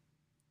movie.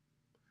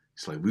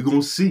 It's like, we're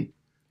going to see.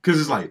 Because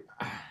it's like,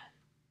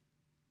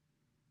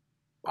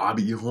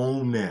 Bobby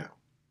home now.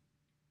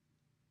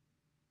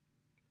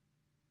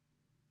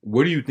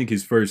 What do you think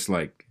his first,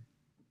 like,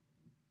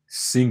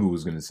 single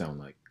was going to sound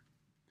like?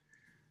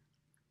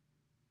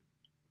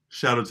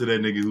 Shout out to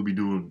that nigga who be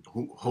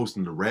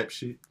hosting the rap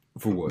shit.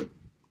 For what?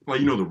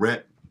 Like, you know, the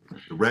rap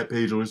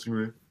page on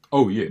Instagram.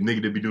 Oh, yeah.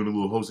 Nigga that be doing a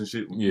little hosting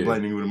shit. Yeah.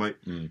 Black nigga with a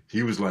mic.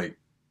 He was like,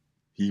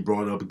 he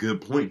brought up a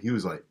good point. He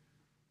was like,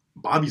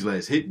 Bobby's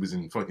last hit was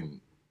in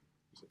fucking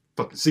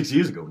 6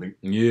 years ago, nigga.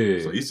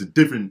 Yeah. So it's a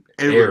different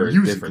era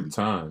musically. Different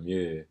time,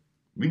 yeah.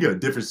 We got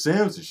different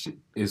sounds and shit.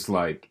 It's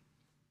like,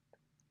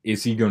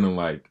 is he gonna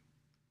like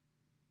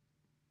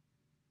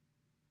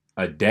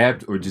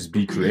adapt or just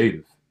be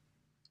creative?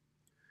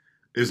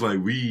 It's like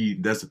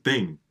that's the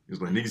thing.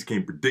 It's like niggas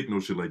can't predict no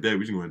shit like that.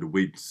 We just gonna have to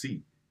wait and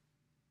see.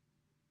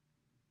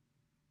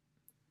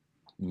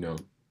 You know,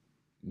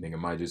 nigga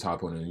might just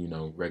hop on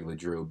a, regular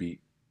drill beat.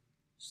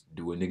 Just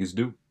do what niggas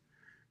do.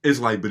 It's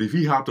like, but if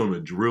he hopped on a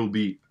drill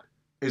beat,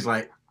 it's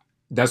like...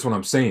 That's what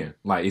I'm saying.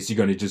 Like, is he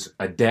gonna just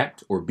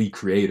adapt or be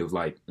creative?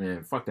 Like,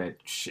 man, fuck that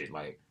shit.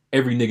 Like,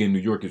 every nigga in New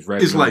York is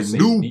rapping. It's like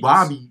new beats.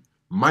 Bobby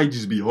might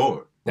just be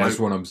hard. That's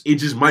like, what I'm... It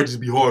just might just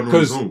be hard on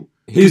his own.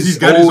 He's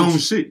got his own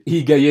shit.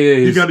 He got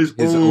his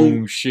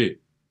own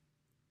shit.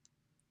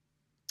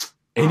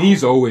 And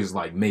he's always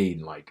like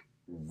made like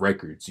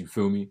records, you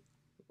feel me?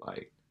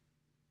 Like,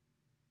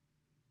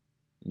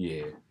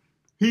 yeah.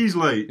 He's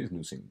like, his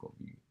new single gonna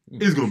be...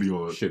 It's gonna be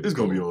hard. It's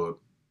gonna be hard.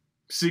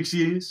 6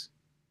 years?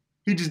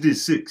 He just did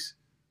 6.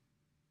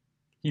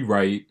 He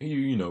right.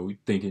 He,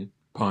 thinking,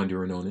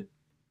 pondering on it.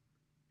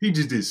 He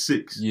just did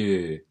 6.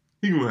 Yeah.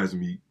 He gonna have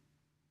some heat.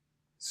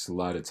 It's a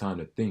lot of time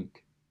to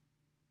think.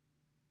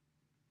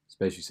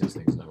 Especially since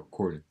things not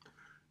recording.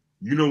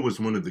 You know what's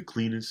one of the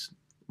cleanest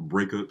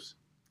breakups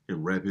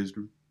in rap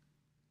history?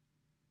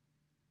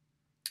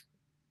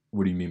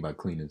 What do you mean by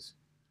cleanest?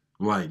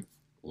 Like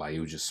it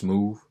was just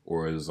smooth,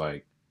 or it was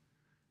like...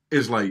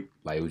 It's like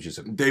it was just...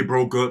 They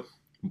broke up,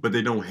 but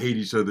they don't hate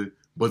each other,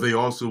 but they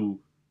also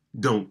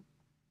don't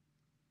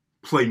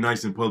play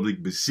nice in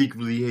public, but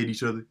secretly hate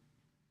each other.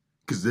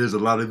 Because there's a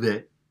lot of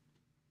that.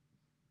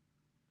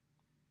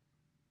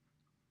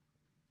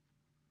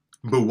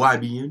 But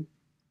YBN,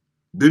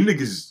 them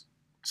niggas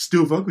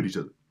still fuck with each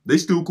other. They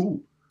still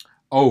cool.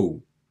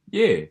 Oh,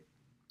 yeah.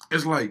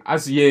 It's like...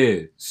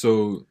 yeah,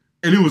 so...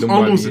 And it was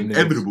almost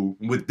inevitable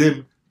with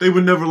them. They were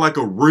never like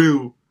a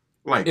real,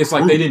 like... It's crew.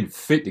 like they didn't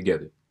fit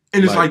together.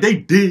 And it's like they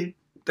did.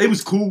 They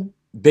was cool.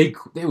 They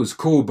was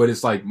cool, but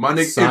it's like... My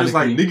nigga, and it's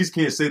like niggas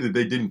can't say that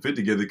they didn't fit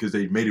together because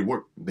they made it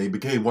work. They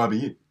became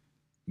YBN.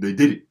 They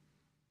did it.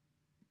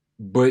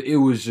 But it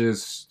was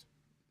just...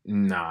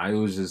 Nah, it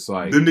was just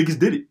like... Them niggas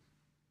did it.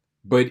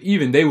 But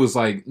even they was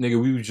like,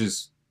 nigga, we was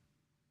just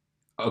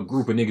a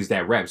group of niggas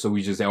that rap, so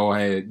we just all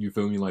had, you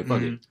feel me, like,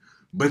 fuck it.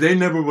 But they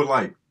never were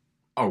like...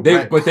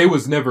 They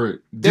was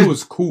never... They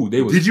was cool.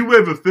 They was... Did you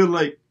ever feel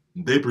like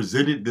they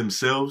presented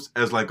themselves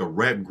as like a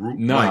rap group?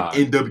 Nah. Like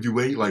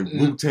NWA, like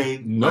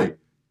Wu-Tang? No. Like,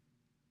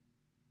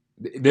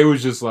 they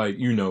was just like,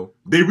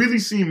 They really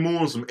seem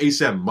more on some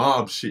ASAP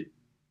Mob shit.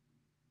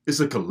 It's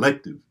a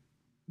collective.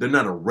 They're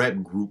not a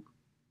rap group.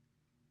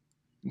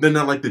 They're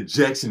not like the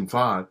Jackson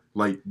 5.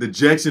 Like, the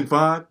Jackson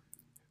 5...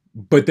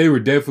 But they were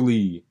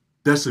definitely...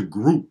 That's a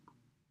group.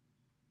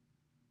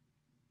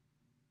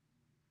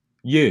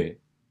 Yeah.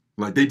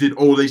 Like, they did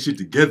all they shit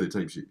together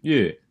type shit.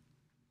 Yeah.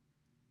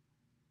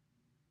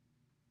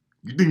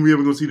 You think we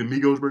ever gonna see the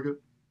Migos break up?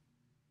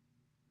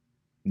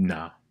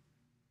 Nah.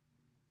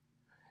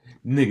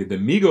 Nigga, the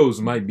Migos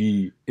might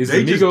be...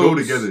 They just go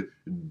together.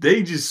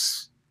 They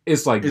just...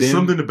 It's like It's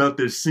something about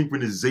their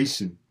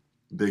synchronization,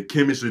 their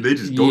chemistry. They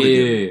just go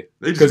together.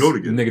 They just go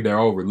together. Nigga, they're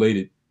all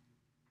related.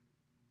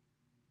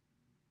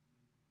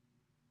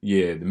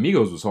 Yeah, the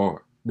Migos was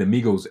hard. The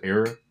Migos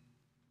era.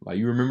 Like,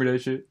 you remember that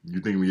shit? You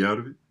think we out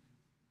of it?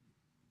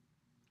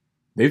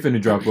 They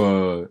finna drop,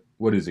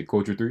 what is it,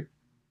 Culture 3?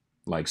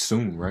 Like,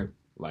 soon, right?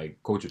 Like,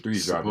 Culture 3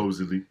 is dropping.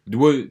 Supposedly.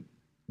 Do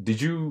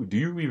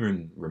you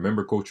even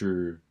remember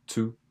Culture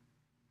 2?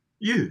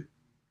 Yeah.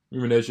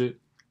 Remember that shit?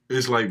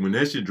 It's like, when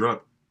that shit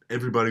dropped,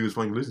 everybody was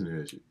fucking listening to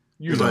that shit.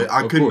 It's like,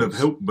 I couldn't have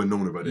helped but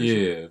known about that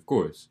shit. Yeah, of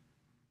course.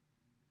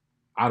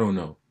 I don't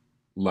know.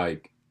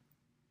 Like,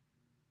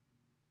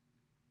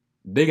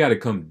 they gotta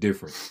come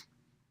different.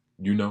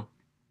 You know?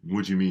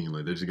 What you mean?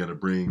 Like, they just gotta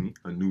bring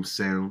a new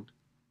sound?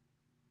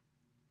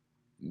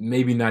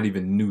 Maybe not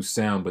even new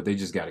sound, but they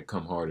just gotta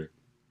come harder.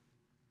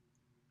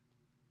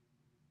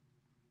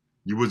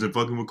 You wasn't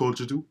fucking with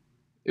Culture too?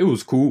 It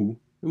was cool.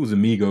 It was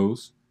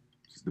Amigos.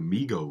 It's the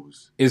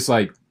Migos. It's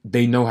like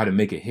they know how to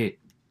make a hit.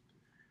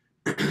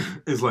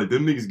 It's like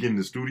them niggas get in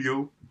the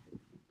studio.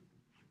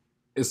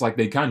 It's like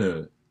they kind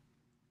of.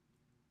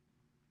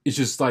 It's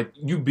just like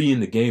you be in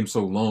the game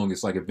so long.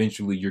 It's like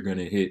eventually you're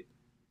gonna hit,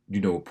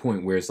 a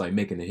point where it's like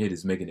making a hit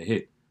is making a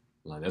hit.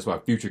 Like that's why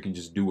Future can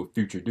just do what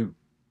Future do.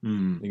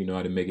 You know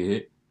how to make a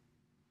hit.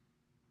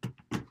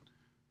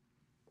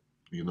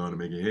 You know how to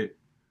make a hit.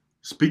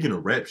 Speaking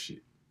of rap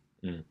shit,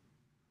 nigga,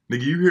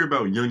 you hear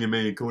about Young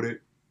M.A and Kodak?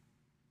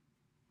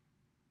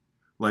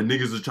 Like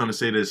niggas are trying to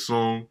say that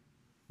song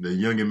that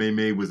Young M.A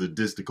made was a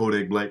diss to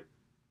Kodak Black,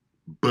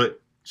 but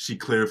she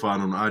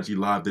clarified on IG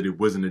Live that it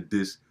wasn't a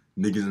diss.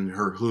 Niggas in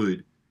her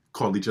hood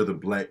call each other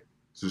black,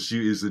 so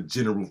she is a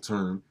general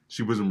term.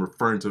 She wasn't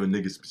referring to a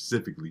nigga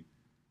specifically.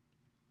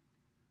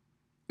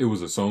 It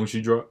was a song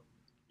she dropped?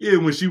 Yeah,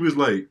 when she was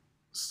like,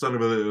 son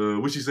of a,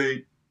 what she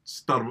say?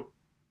 Stop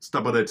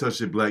all that tough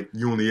shit, black.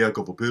 You only act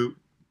off a pill.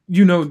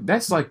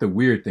 That's like the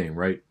weird thing,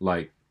 right?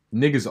 Like,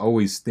 niggas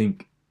always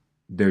think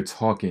they're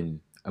talking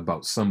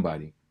about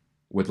somebody.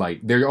 With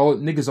like,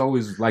 niggas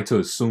always like to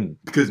assume.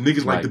 Because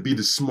niggas like to be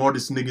the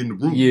smartest nigga in the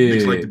room. Yeah.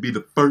 Niggas like to be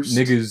the first.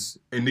 And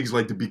niggas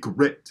like to be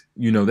correct.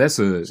 That's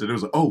a... So there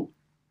was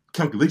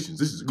calculations.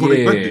 This is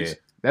Kodak Black this.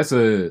 That's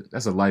a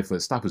life lesson.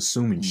 Stop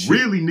assuming shit.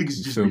 Really,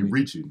 niggas just be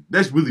reaching.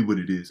 That's really what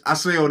it is. I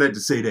say all that to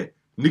say that.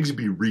 Niggas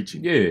be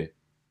reaching. Yeah.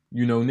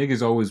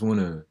 Niggas always want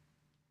to...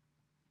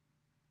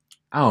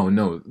 I don't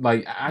know.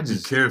 Like, I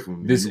just... Be careful,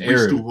 man. This you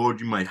era... reach too hard,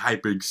 you might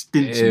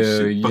hyperextend some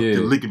shit. Fuck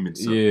your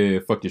ligaments up. Yeah,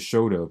 fuck your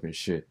shoulder up and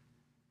shit.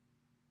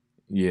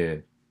 Yeah.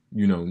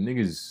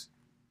 Niggas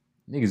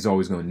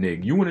always gonna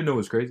nig. You want to know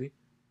what's crazy?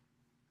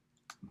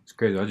 It's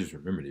crazy. I just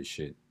remember this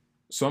shit.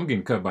 So I'm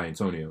getting cut by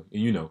Antonio.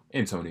 And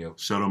Antonio.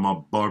 Shout out my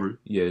barber.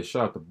 Yeah,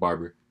 shout out the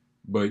barber.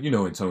 But,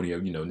 Antonio,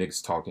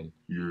 niggas talking.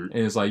 Yeah.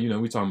 And it's like, we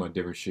talking about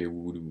different shit.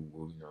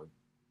 And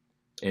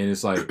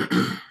it's like,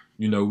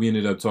 we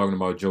ended up talking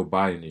about Joe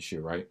Biden and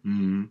shit, right?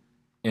 Mm-hmm.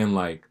 And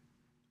like,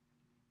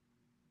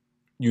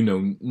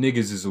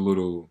 niggas is a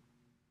little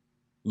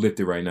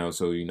lifted right now.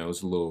 So,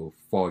 it's a little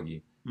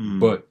foggy. Mm-hmm.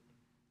 But,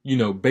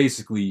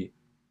 basically,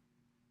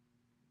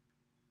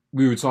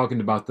 we were talking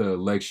about the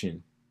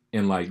election.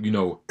 And like,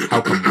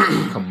 how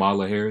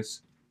Kamala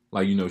Harris,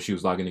 like, she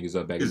was locking niggas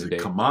up back in the day.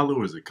 Is it Kamala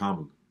or is it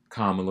Kamala?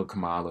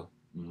 Kamala.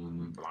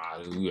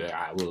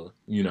 Yeah, well,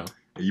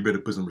 And you better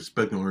put some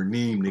respect on her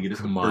name, nigga.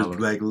 That's Kamala. the first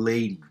black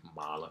lady.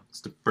 Kamala.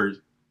 It's the first.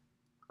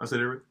 I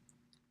said that right?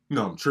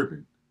 No, I'm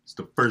tripping. It's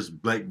the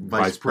first black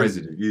vice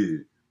president. Yeah.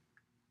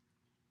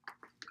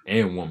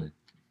 And woman.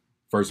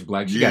 First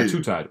black. She got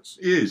 2 titles.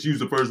 Yeah, she was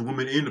the first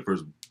woman and the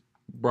first.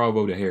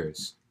 Bravo to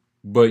Harris.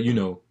 But,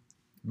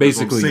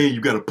 basically, I'm saying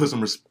you got to put some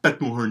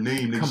respect on her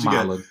name. Nigga.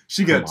 Kamala,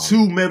 she got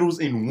 2 medals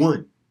in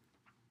 1.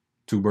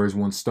 2 birds,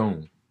 1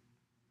 stone.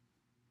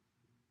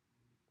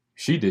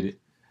 She did it.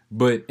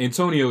 But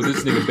Antonio,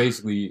 this nigga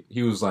basically,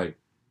 he was like,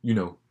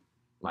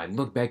 like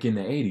look back in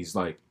the 80s,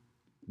 like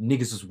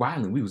niggas was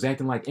wilding. We was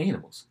acting like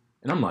animals.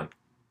 And I'm like,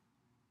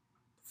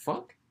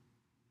 fuck.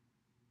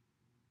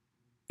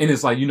 And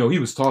it's like, he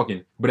was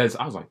talking, but I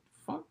was like,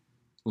 fuck.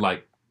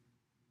 Like,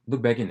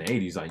 look back in the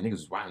 80s, like niggas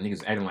was wild,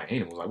 niggas acting like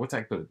animals. Like, what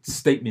type of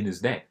statement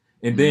is that?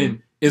 And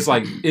then it's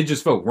like, it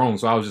just felt wrong.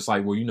 So I was just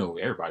like, well,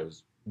 everybody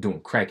was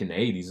doing crack in the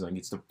 80s. Like,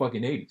 it's the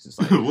fucking 80s. It's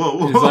like,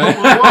 whoa.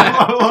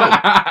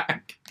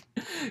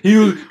 He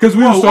was, because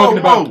we was talking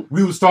about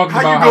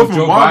how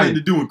Joe Biden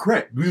to doing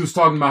crack. We was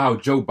talking about how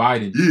Joe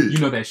Biden,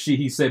 that shit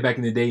he said back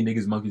in the day,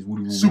 niggas, monkeys,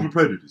 woo. Super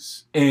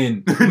predators.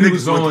 And we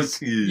was on,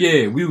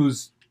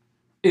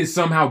 it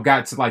somehow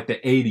got to like the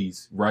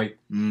 80s, right?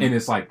 And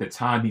it's like the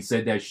time he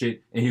said that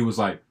shit, and he was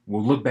like,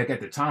 well, look back at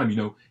the time,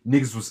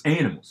 niggas was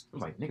animals. I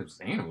was like, niggas was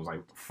animals? Like,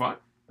 what the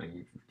fuck? Like,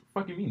 what the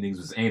fuck you mean niggas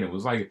was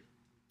animals? Like,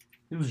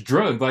 it was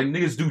drugs. Like,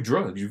 niggas do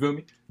drugs, you feel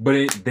me?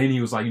 But then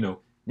he was like, niggas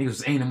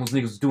was animals,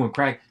 niggas was doing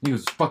crack, niggas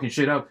was fucking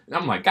shit up. And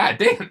I'm like, God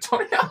damn,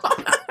 Tony. I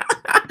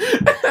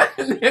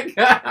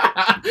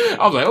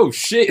was like, oh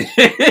shit.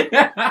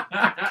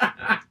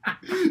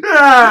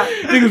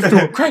 Niggas was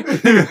doing crack.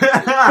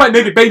 Quite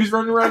naked babies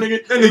running around,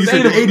 nigga. That nigga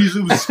said the 80s,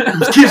 it was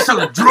kids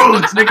selling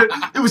drugs, nigga.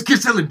 It was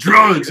kids selling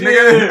drugs,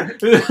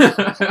 nigga.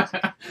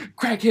 Yeah.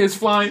 Crackheads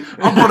flying.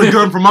 I bought a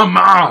gun from my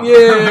mom.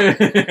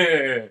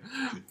 Yeah.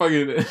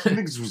 Fucking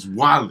niggas was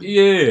wild.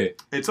 Yeah.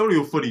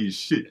 Antonio funny as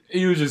shit.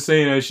 He was just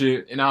saying that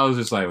shit, and I was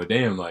just like, well,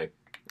 damn, like,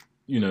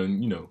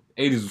 80s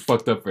was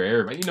fucked up for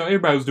everybody.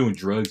 Everybody was doing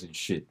drugs and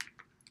shit.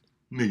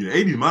 Nigga,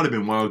 the 80s might have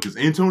been wild because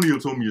Antonio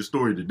told me a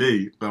story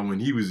today about when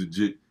he was a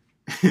jit.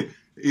 Him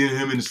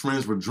and his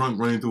friends were drunk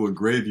running through a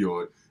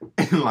graveyard.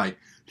 And like,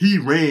 he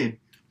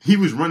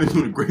was running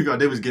through the graveyard.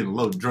 They was getting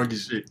low, drunk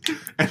as shit.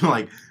 And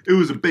like, it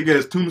was a big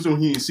ass tombstone.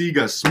 He didn't see, he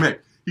got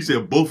smacked. He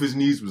said both his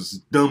knees was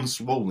dumb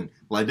swollen.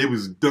 Like, they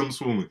was dumb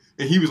swollen.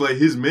 And he was like,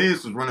 his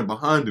mans was running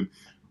behind him.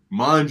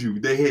 Mind you,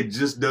 they had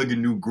just dug a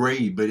new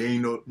grave, but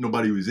ain't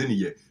nobody was in it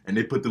yet. And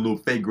they put the little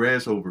fake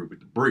grass over it with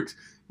the bricks.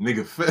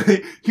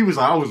 Nigga, he was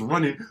like, I was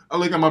running. I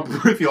look at my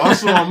peripheral. I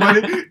saw him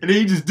running, and then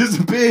he just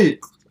disappeared.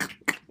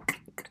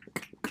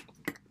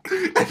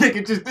 That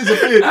nigga just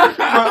disappeared. I'm like,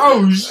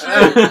 oh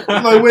shit!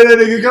 I'm like, where'd that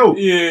nigga go?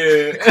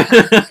 Yeah.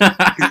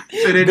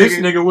 So this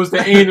nigga was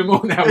the animal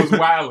that was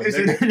wilding.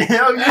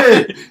 Hell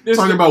yeah!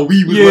 Talking about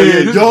we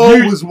was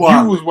y'all was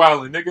wild. You was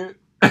wilding, nigga.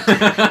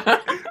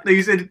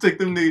 Nigga said it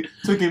took him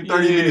 30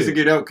 minutes to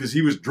get out because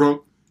he was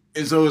drunk,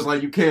 and so it's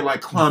like you can't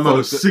like climb out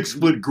a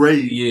 6-foot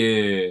grade.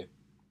 Yeah.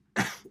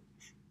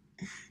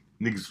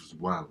 Niggas was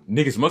wild.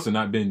 Niggas must have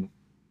not been.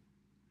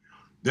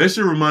 That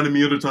shit reminded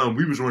me of the time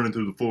we was running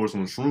through the forest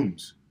on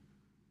shrooms.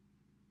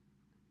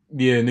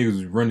 Yeah, niggas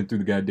was running through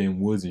the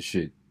goddamn woods and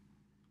shit.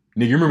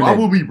 Nigga, you remember Why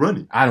that? were we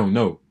running? I don't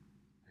know.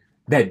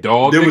 That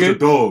dog, There nigga? was a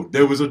dog.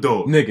 There was a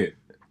dog.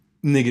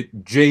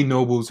 Nigga, Jay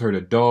Nobles heard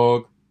a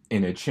dog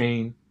and a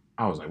chain.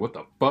 I was like, what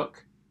the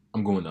fuck?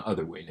 I'm going the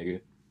other way, nigga.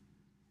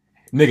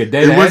 Nigga,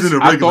 it wasn't a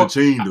regular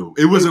chain, though.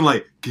 It wasn't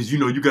like, because, you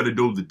know, you got to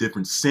know the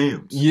different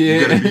Sams. Yeah.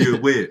 You got to be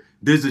aware.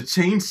 There's a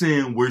chain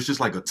Sam where it's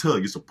just like a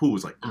tug. It's a pull.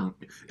 It's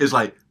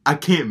like, I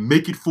can't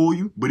make it for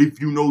you, but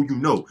if you know, you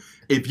know.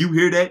 If you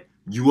hear that,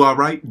 you all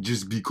right,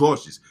 just be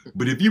cautious.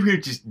 But if you hear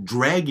just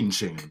dragon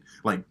chain,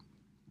 like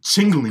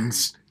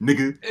chinglings,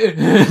 nigga,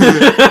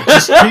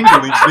 just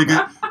chinglings,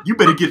 nigga, you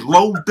better get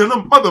low than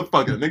a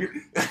motherfucker, nigga.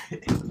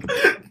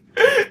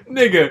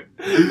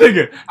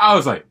 nigga, I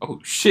was like, oh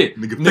shit.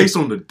 Nigga, face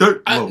on the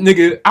dirt, low.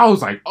 I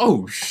was like,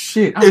 oh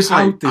shit. It's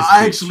like,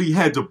 I actually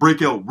had to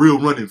break out real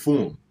running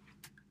form.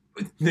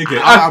 Nigga,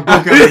 I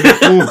broke out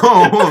running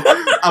form.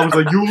 I was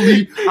like,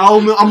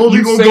 I'm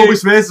only gonna go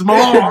as fast as my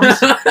arms.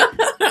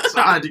 So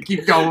I had to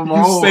keep going with my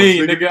arms.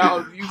 Nigga.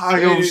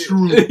 High on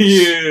shrooms.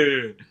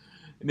 Yeah.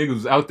 Niggas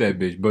was out that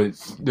bitch, but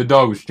the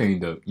dog was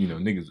chained up. You know,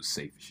 niggas was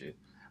safe and shit.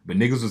 But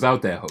niggas was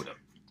out that hold up.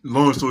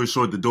 Long story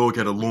short, the dog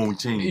had a long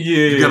chain.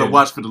 Yeah. You gotta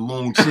watch for the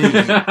long chain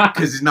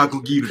because it's not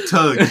gonna give you the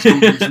tug. It's gonna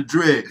give you some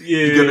dread. Yeah.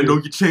 You gotta know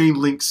your chain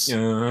links.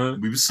 Uh-huh.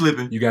 We was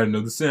slipping. You gotta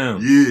know the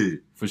sound. Yeah.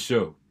 For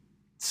sure.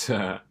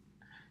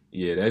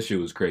 Yeah, that shit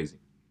was crazy.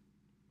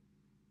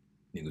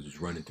 Niggas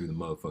was running through the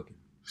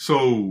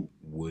motherfucking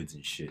woods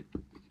and shit.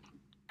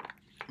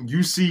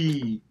 You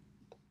see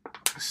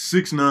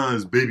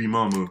 6ix9ine's baby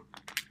mama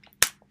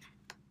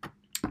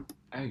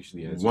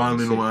actually had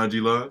wilding on IG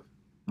Live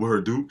with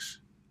her dukes.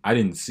 I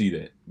didn't see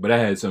that, but I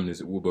had something to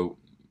say. What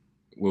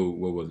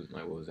was it?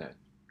 Like, what was that?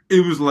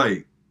 It was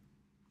like,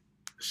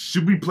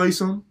 should we play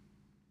some?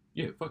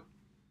 Yeah, fuck.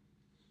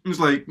 It was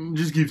like,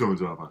 just keep talking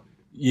to our podcast.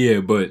 Yeah,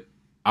 but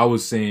I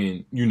was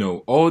saying, you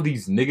know, all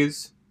these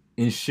niggas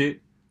and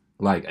shit,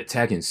 like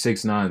attacking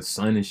 6ix9ine's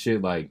son and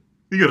shit, like.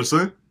 You got a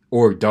son?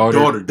 Or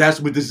daughter.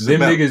 That's what this is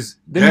them about. That's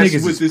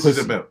what this is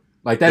about.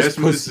 Like, that's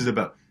what pussy. this is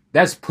about.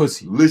 That's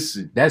pussy.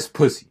 Listen. That's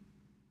pussy.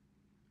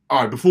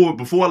 All right,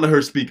 before I let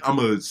her speak, I'm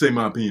going to say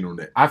my opinion on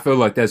that. I feel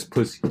like that's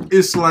pussy.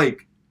 It's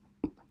like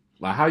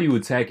how you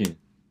attacking?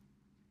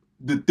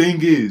 The thing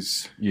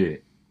is. Yeah.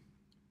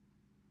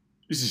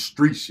 This is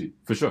street shit.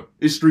 For sure.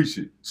 It's street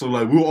shit. So,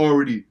 like,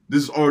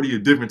 this is already a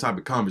different type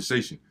of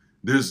conversation.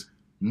 It's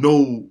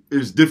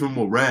different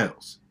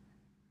morals.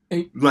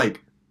 Hey.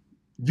 Like,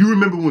 you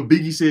remember when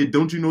Biggie said,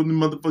 don't you know them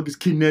motherfuckers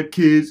kidnap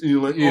kids? And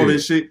you're like, all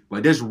that shit?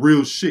 Like, that's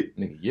real shit.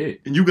 Nigga, yeah.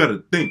 And you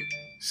gotta think.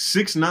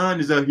 6ix9ine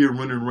is out here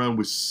running around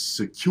with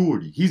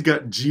security. He's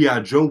got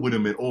G.I. Joe with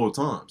him at all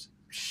times.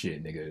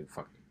 Shit, nigga.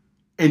 Fuck.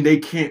 And they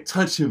can't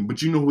touch him.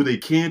 But you know who they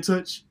can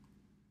touch?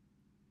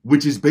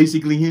 Which is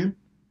basically him?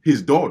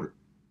 His daughter.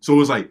 So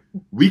it's like,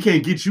 we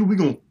can't get you. We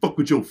gonna fuck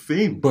with your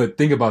family. But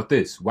think about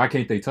this. Why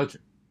can't they touch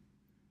him?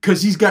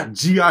 Because he's got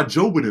G.I.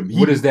 Joe with him.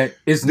 What is that?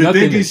 It's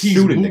nothing to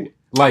shoot a nigga.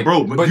 Like,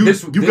 bro, but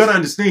you gotta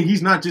understand,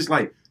 he's not just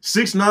like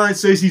 6ix9ine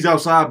says he's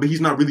outside, but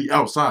he's not really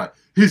outside.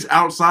 His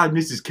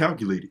outsideness is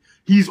calculated.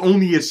 He's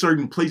only at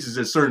certain places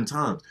at certain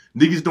times.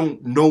 Niggas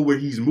don't know where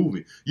he's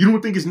moving. You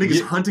don't think it's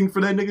niggas hunting for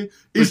that nigga?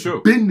 It's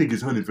been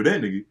niggas hunting for that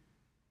nigga.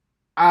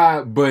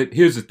 But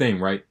here's the thing,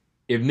 right?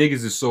 If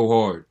niggas is so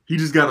hard, he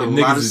just got a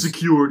lot of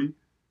security.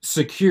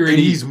 And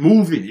he's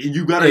moving, and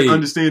you gotta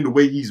understand the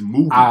way he's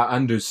moving. I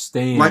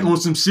understand. Like on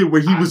some shit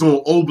where he was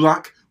on O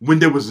Block when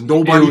there was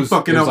nobody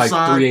fucking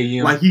outside. Like 3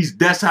 a.m. Like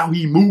that's how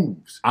he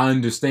moves. I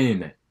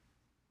understand that.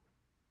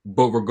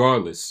 But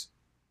regardless,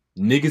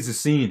 niggas are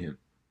seeing him.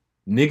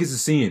 Like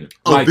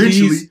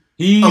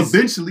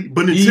eventually,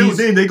 but until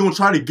then, they gonna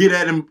try to get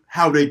at him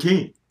how they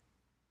can.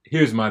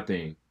 Here's my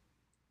thing.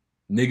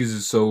 Niggas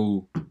is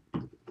so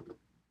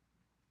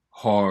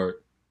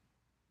hard.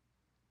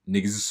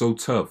 Niggas is so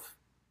tough.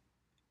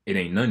 It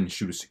ain't nothing to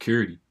shoot a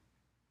security.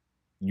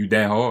 You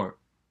that hard.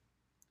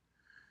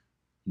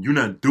 You're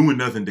not doing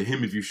nothing to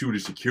him if you shoot a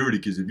security,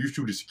 because if you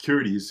shoot a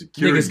security, it's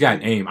security. Niggas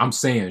got aim. I'm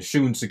saying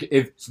shooting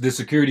if the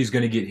security's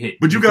gonna get hit.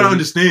 But you gotta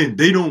understand,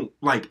 they don't,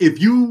 like, if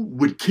you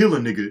would kill a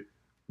nigga,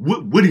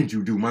 what wouldn't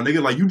you do, my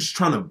nigga? Like, you just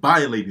trying to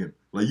violate him.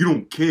 Like, you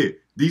don't care.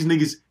 These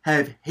niggas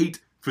have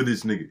hate for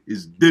this nigga.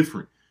 It's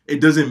different.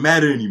 It doesn't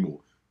matter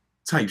anymore.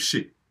 Type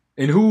shit.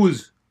 And who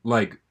is,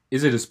 like,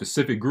 is it a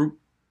specific group?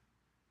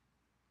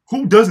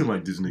 Who doesn't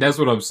like this nigga? That's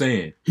what I'm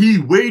saying. He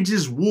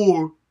wages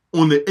war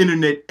on the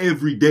internet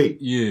every day.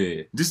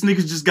 Yeah. This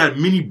nigga's just got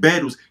many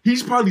battles.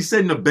 He's probably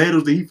setting up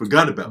battles that he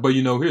forgot about. But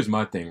you know, here's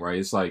my thing, right?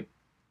 It's like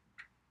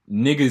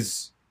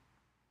niggas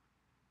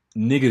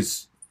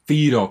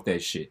feed off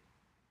that shit.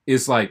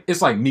 It's like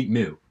Meek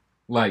Mill.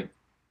 Like,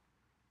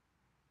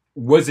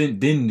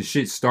 didn't the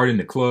shit start in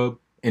the club?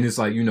 And it's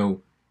like, you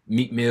know,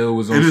 Meek Mill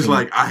was on. And it's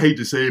like, I hate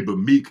to say it, but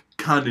Meek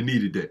kind of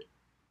needed that.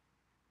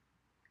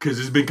 Because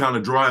it's been kind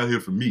of dry out here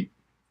for Meek.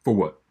 For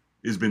what?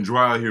 It's been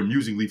dry out here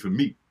musically for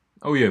Meek.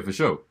 Oh, yeah, for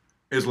sure.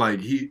 It's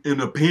like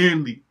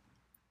apparently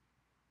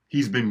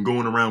he's been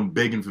going around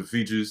begging for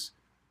features.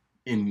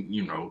 And,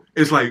 you know,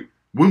 it's like,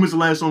 when was the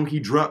last song he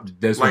dropped?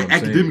 That's like, what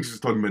I'm Academics saying. is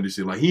talking about this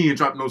shit. Like, he ain't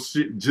dropped no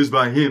shit just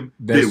by him.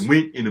 That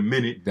went in a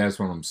minute. That's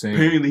what I'm saying.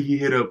 Apparently, he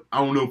hit up,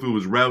 I don't know if it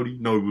was Rowdy.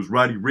 No, it was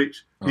Roddy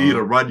Ricch. He hit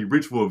up Roddy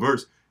Ricch for a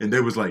verse. And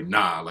they was like,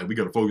 nah, like, we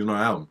got to focus on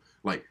our album.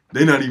 Like,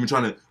 they're not even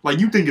trying to, like,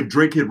 you think if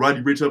Drake hit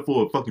Roddy Ricch up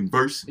for a fucking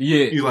verse?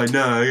 Yeah. He's like,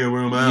 nah, I ain't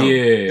wearing my album.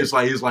 Yeah. It's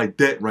like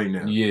that right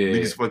now. Yeah.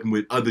 Niggas fucking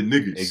with other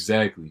niggas.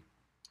 Exactly.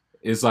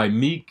 It's like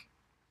Meek.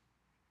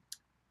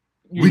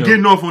 We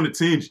getting off on a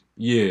tangent.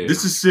 Yeah.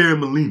 This is Sarah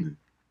Molina.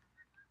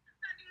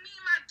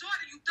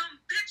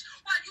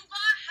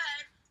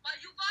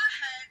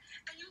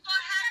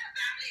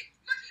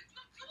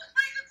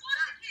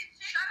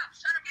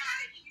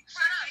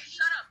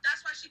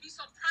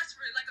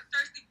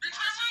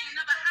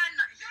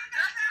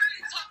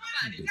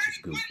 Bitch is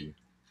goofy.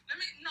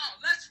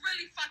 Let's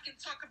really fucking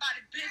talk about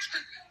it, bitch.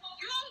 Cause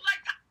you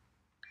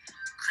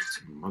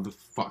like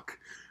Motherfucker.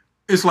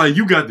 It's like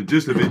you got the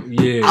gist of it.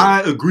 Yeah.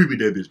 I agree with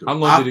that bitch though. How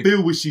long I did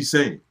feel what she's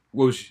saying.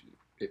 Well,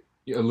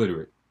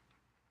 illiterate.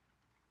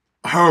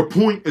 Her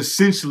point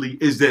essentially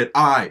is that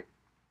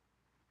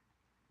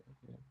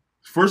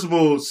first of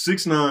all,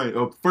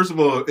 6ix9ine. First of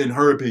all, in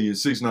her opinion,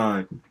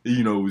 6ix9ine,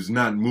 you know, is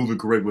not moving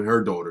correct with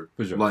her daughter.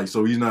 For sure. Like,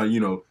 so he's not, you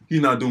know,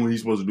 he's not doing what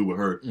he's supposed to do with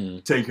her.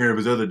 Take care of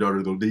his other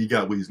daughter though that he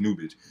got with his new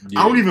bitch. Yeah.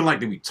 I don't even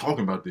like that we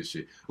talking about this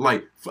shit.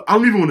 Like, I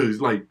don't even want to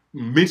like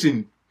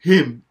mention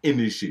him in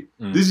this shit.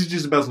 This is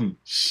just about some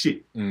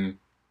shit. This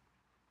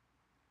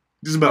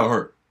is about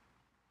her.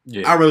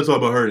 Yeah. I'd rather talk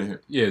about her than him.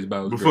 Yeah, it's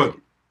about. But fuck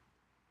it.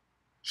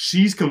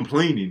 She's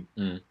complaining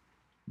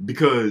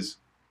because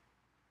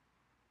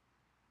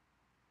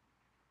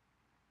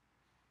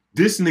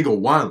this nigga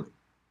wildin'.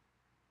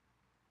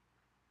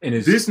 And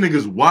this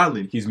nigga's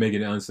wildin'. He's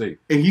making it unsafe.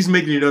 And he's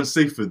making it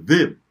unsafe for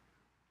them.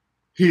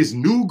 His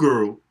new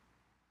girl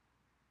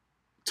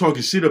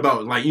talking shit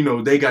about, like, you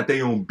know, they got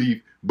their own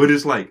beef. But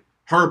it's like,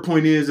 her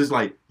point is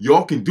like,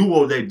 y'all can do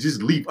all that,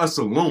 just leave us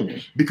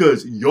alone.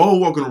 Because y'all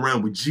walking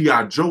around with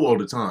G.I. Joe all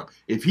the time.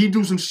 If he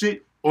do some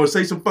shit or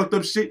say some fucked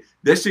up shit,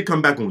 that shit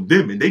come back on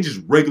them. And they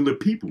just regular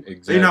people.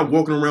 Exactly. They not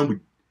walking around with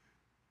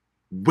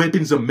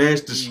weapons of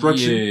mass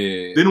destruction.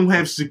 Yeah. They don't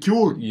have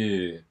security.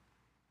 Yeah.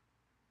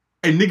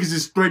 And niggas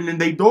is threatening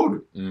their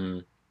daughter.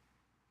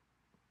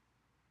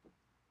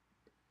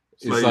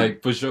 It's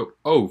like, for sure.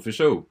 Oh, for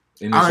sure.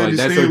 And it's I like,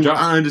 that's her job.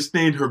 I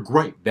understand her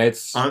gripe.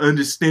 I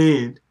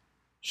understand.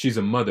 She's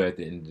a mother at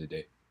the end of the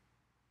day.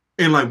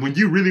 And like, when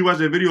you really watch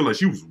that video, like,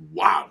 she was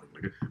wild.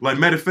 Like,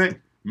 matter of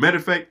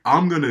fact,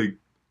 I'm gonna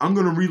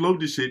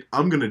reload this shit.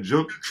 I'm gonna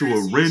jump to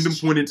a random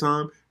point in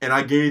time, and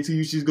I guarantee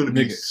you she's gonna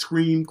be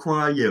scream,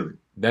 cry, yelling.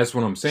 That's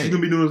what I'm saying. She's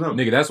gonna be doing something.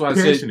 Nigga, that's why I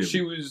said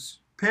she was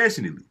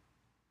passionately.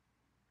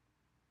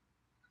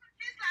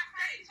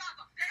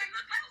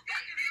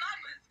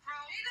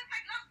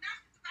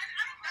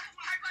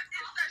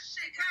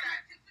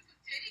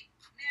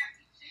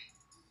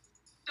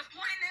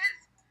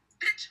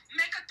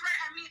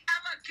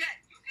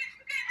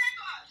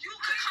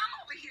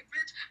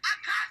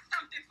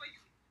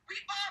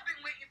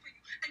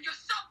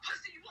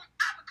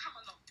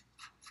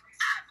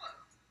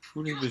 Who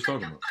are they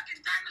talking about?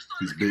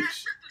 His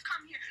bitch.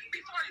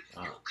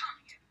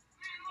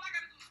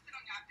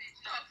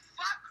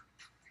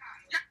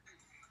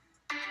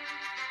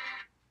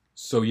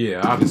 So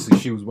yeah, obviously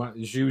she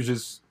was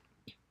just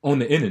on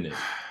the internet.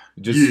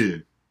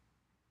 Just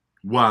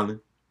wilding.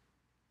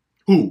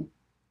 Who?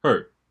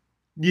 Her.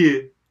 Yeah.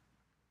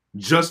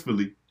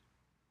 Justfully.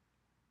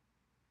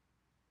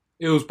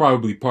 It was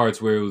probably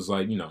parts where it was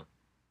like, you know,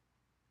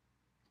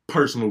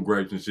 personal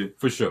gripes and shit.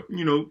 For sure.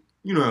 You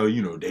know how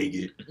they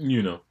get.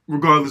 You know.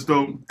 Regardless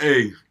though,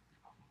 hey.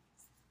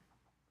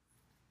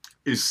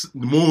 It's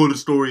the moral of the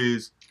story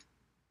is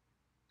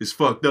it's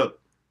fucked up.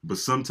 But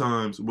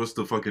sometimes what's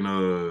the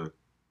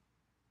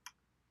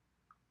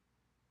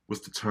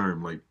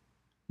term? Like,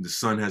 the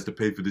son has to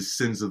pay for the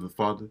sins of the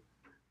father.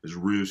 It's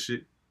real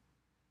shit.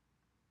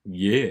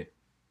 Yeah.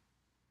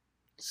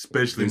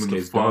 Especially when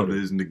the father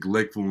is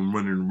neglectful and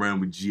running around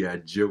with G.I.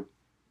 Joe.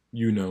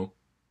 You know.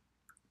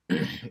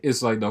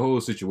 It's like the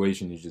whole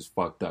situation is just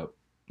fucked up,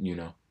 you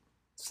know.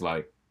 It's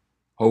like,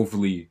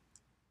 hopefully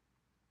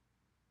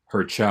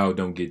her child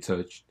don't get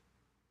touched.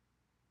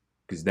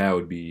 Because that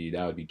would be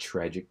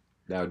tragic.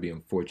 That would be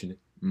unfortunate.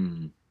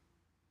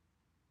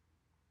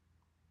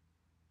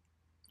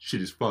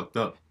 Shit is fucked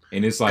up.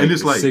 And it's like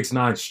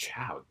 6ix9ine's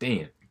child.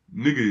 Damn.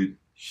 Nigga.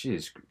 Shit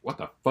is, what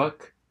the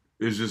fuck?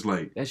 It's just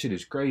like that shit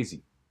is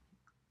crazy.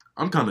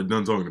 I'm kind of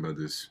done talking about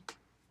this.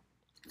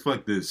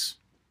 Fuck this.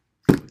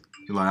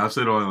 Like I've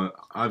said all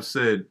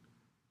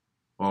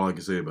I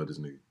can say about this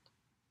nigga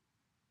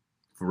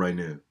for right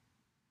now.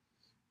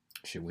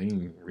 Shit, we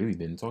ain't really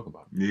didn't talk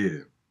about it. Yeah.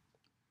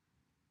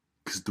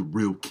 Cause the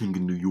real king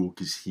of New York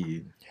is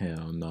here.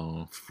 Hell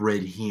no.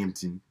 Fred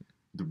Hampton.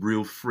 The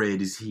real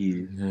Fred is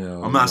here.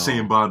 Hell I'm not no.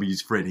 saying Bobby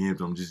is Fred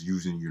Hampton. I'm just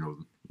using, you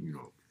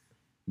know,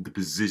 the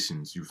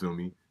positions. You feel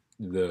me?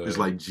 It's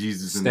like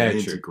Jesus and the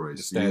Antichrist.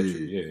 The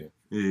stature,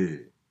 yeah.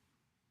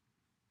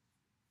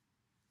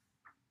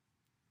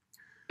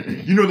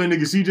 You know that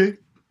nigga CJ?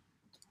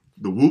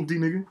 The Whoopty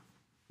nigga?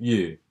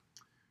 Yeah.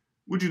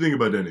 What you think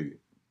about that nigga?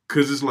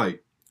 Cause it's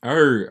like I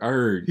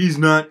heard he's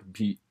not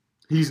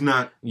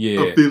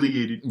yeah.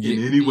 affiliated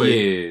in any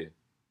way. Yeah.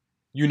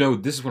 You know,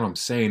 this is what I'm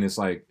saying. It's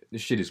like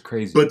this shit is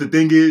crazy. But the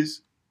thing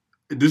is,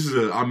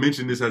 I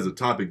mentioned this as a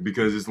topic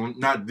because it's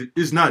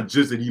not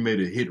just that he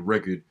made a hit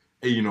record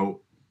and you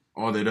know,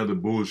 all that other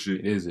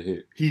bullshit. It is a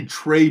hit. He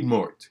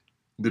trademarked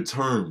the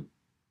term.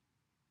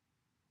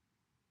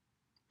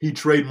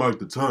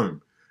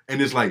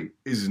 And it's like,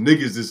 it's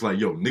niggas that's like,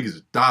 yo,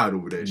 niggas died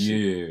over that shit.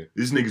 Yeah.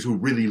 It's niggas who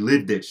really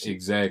lived that shit.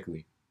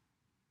 Exactly.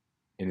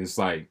 And it's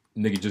like,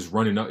 nigga just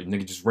running up,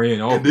 nigga just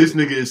ran off. And this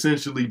nigga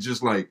essentially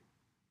just like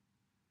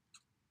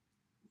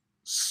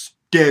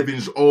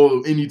scavenged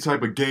any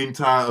type of gang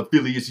tie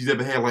affiliates he's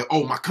ever had. Like,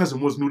 oh, my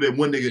cousin once knew that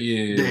one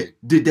nigga that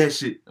did that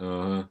shit.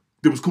 Uh-huh.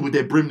 That was cool with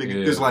that brim nigga.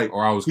 Yeah. It's like,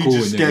 or I was he cool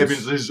just with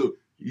scavenged.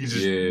 He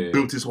just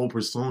built his whole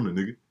persona,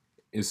 nigga.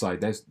 It's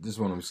like, this is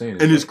what I'm saying.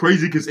 It's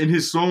crazy because in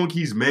his song,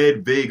 he's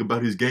mad vague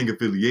about his gang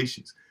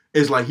affiliations.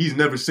 It's like he's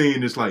never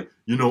saying it's like,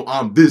 you know,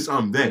 I'm this,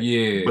 I'm that.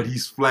 Yeah. But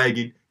he's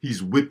flagging.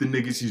 He's with the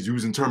niggas. He's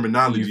using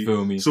terminology. You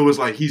feel me? So it's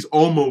like he's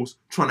almost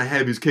trying to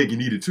have his cake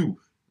and eat it too.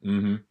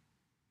 Mm-hmm.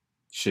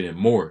 Shit and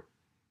more.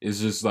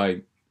 It's just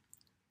like,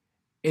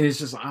 and it's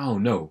just, I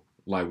don't know.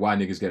 Like, why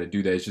niggas gotta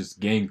do that? It's just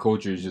gang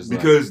culture is just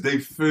because they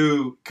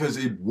feel, because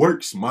it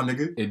works, my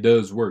nigga. It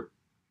does work.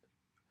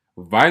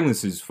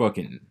 Violence is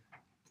fucking...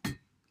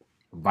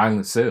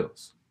 Violence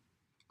sells.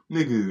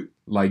 Nigga.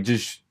 Like,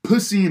 just...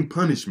 Pussy and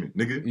punishment,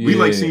 nigga. Yeah. We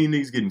like seeing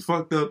niggas getting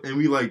fucked up, and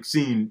we like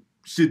seeing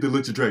shit that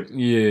looks attractive.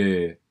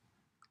 Yeah.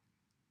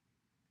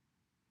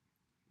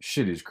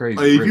 Shit is crazy.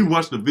 Like, if you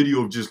watch the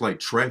video of just, like,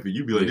 traffic,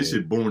 you'd be like, this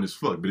shit boring as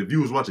fuck. But if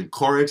you was watching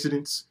car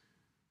accidents,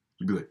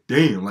 you'd be like,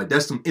 damn, like,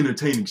 that's some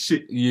entertaining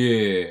shit.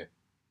 Yeah.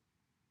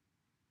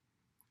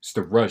 It's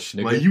the rush,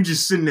 nigga. Like, you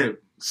just sitting at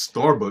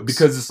Starbucks.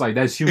 Because it's like,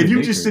 that's human nature. If you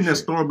nature just sitting at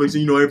Starbucks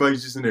and, you know,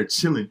 everybody's just in there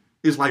chilling,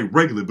 it's like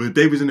regular. But if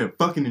they was in there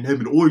fucking and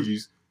having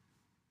orgies,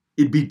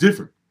 it'd be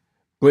different.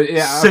 But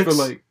yeah, Sex I feel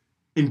like...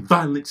 and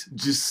violence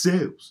just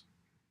sells.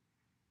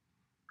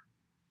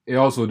 It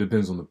also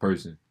depends on the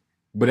person.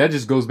 But that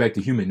just goes back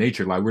to human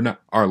nature. Like,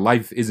 our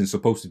life isn't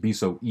supposed to be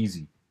so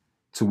easy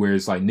to where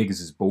it's like niggas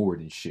is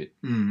bored and shit.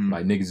 Mm-hmm.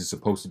 Like, niggas is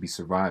supposed to be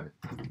surviving.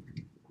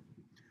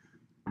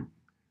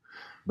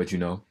 But, you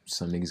know,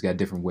 some niggas got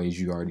different ways.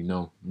 You already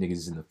know. Niggas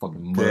is in the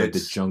fucking mud, the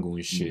jungle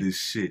and shit. This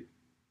shit.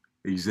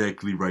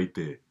 Exactly right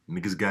there.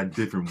 Niggas got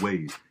different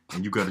ways.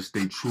 And you got to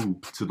stay true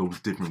to those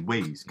different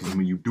ways. Because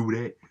when you do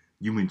that,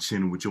 you in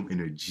channel with your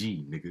inner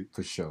G, nigga.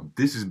 For sure.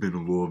 This has been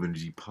a Law of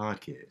Energy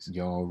podcast.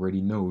 Y'all already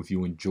know. If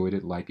you enjoyed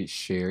it, like it,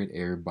 share it.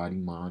 Everybody,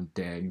 mom,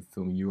 dad, you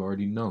feel me? You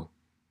already know.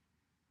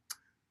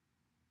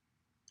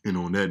 And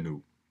on that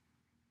note.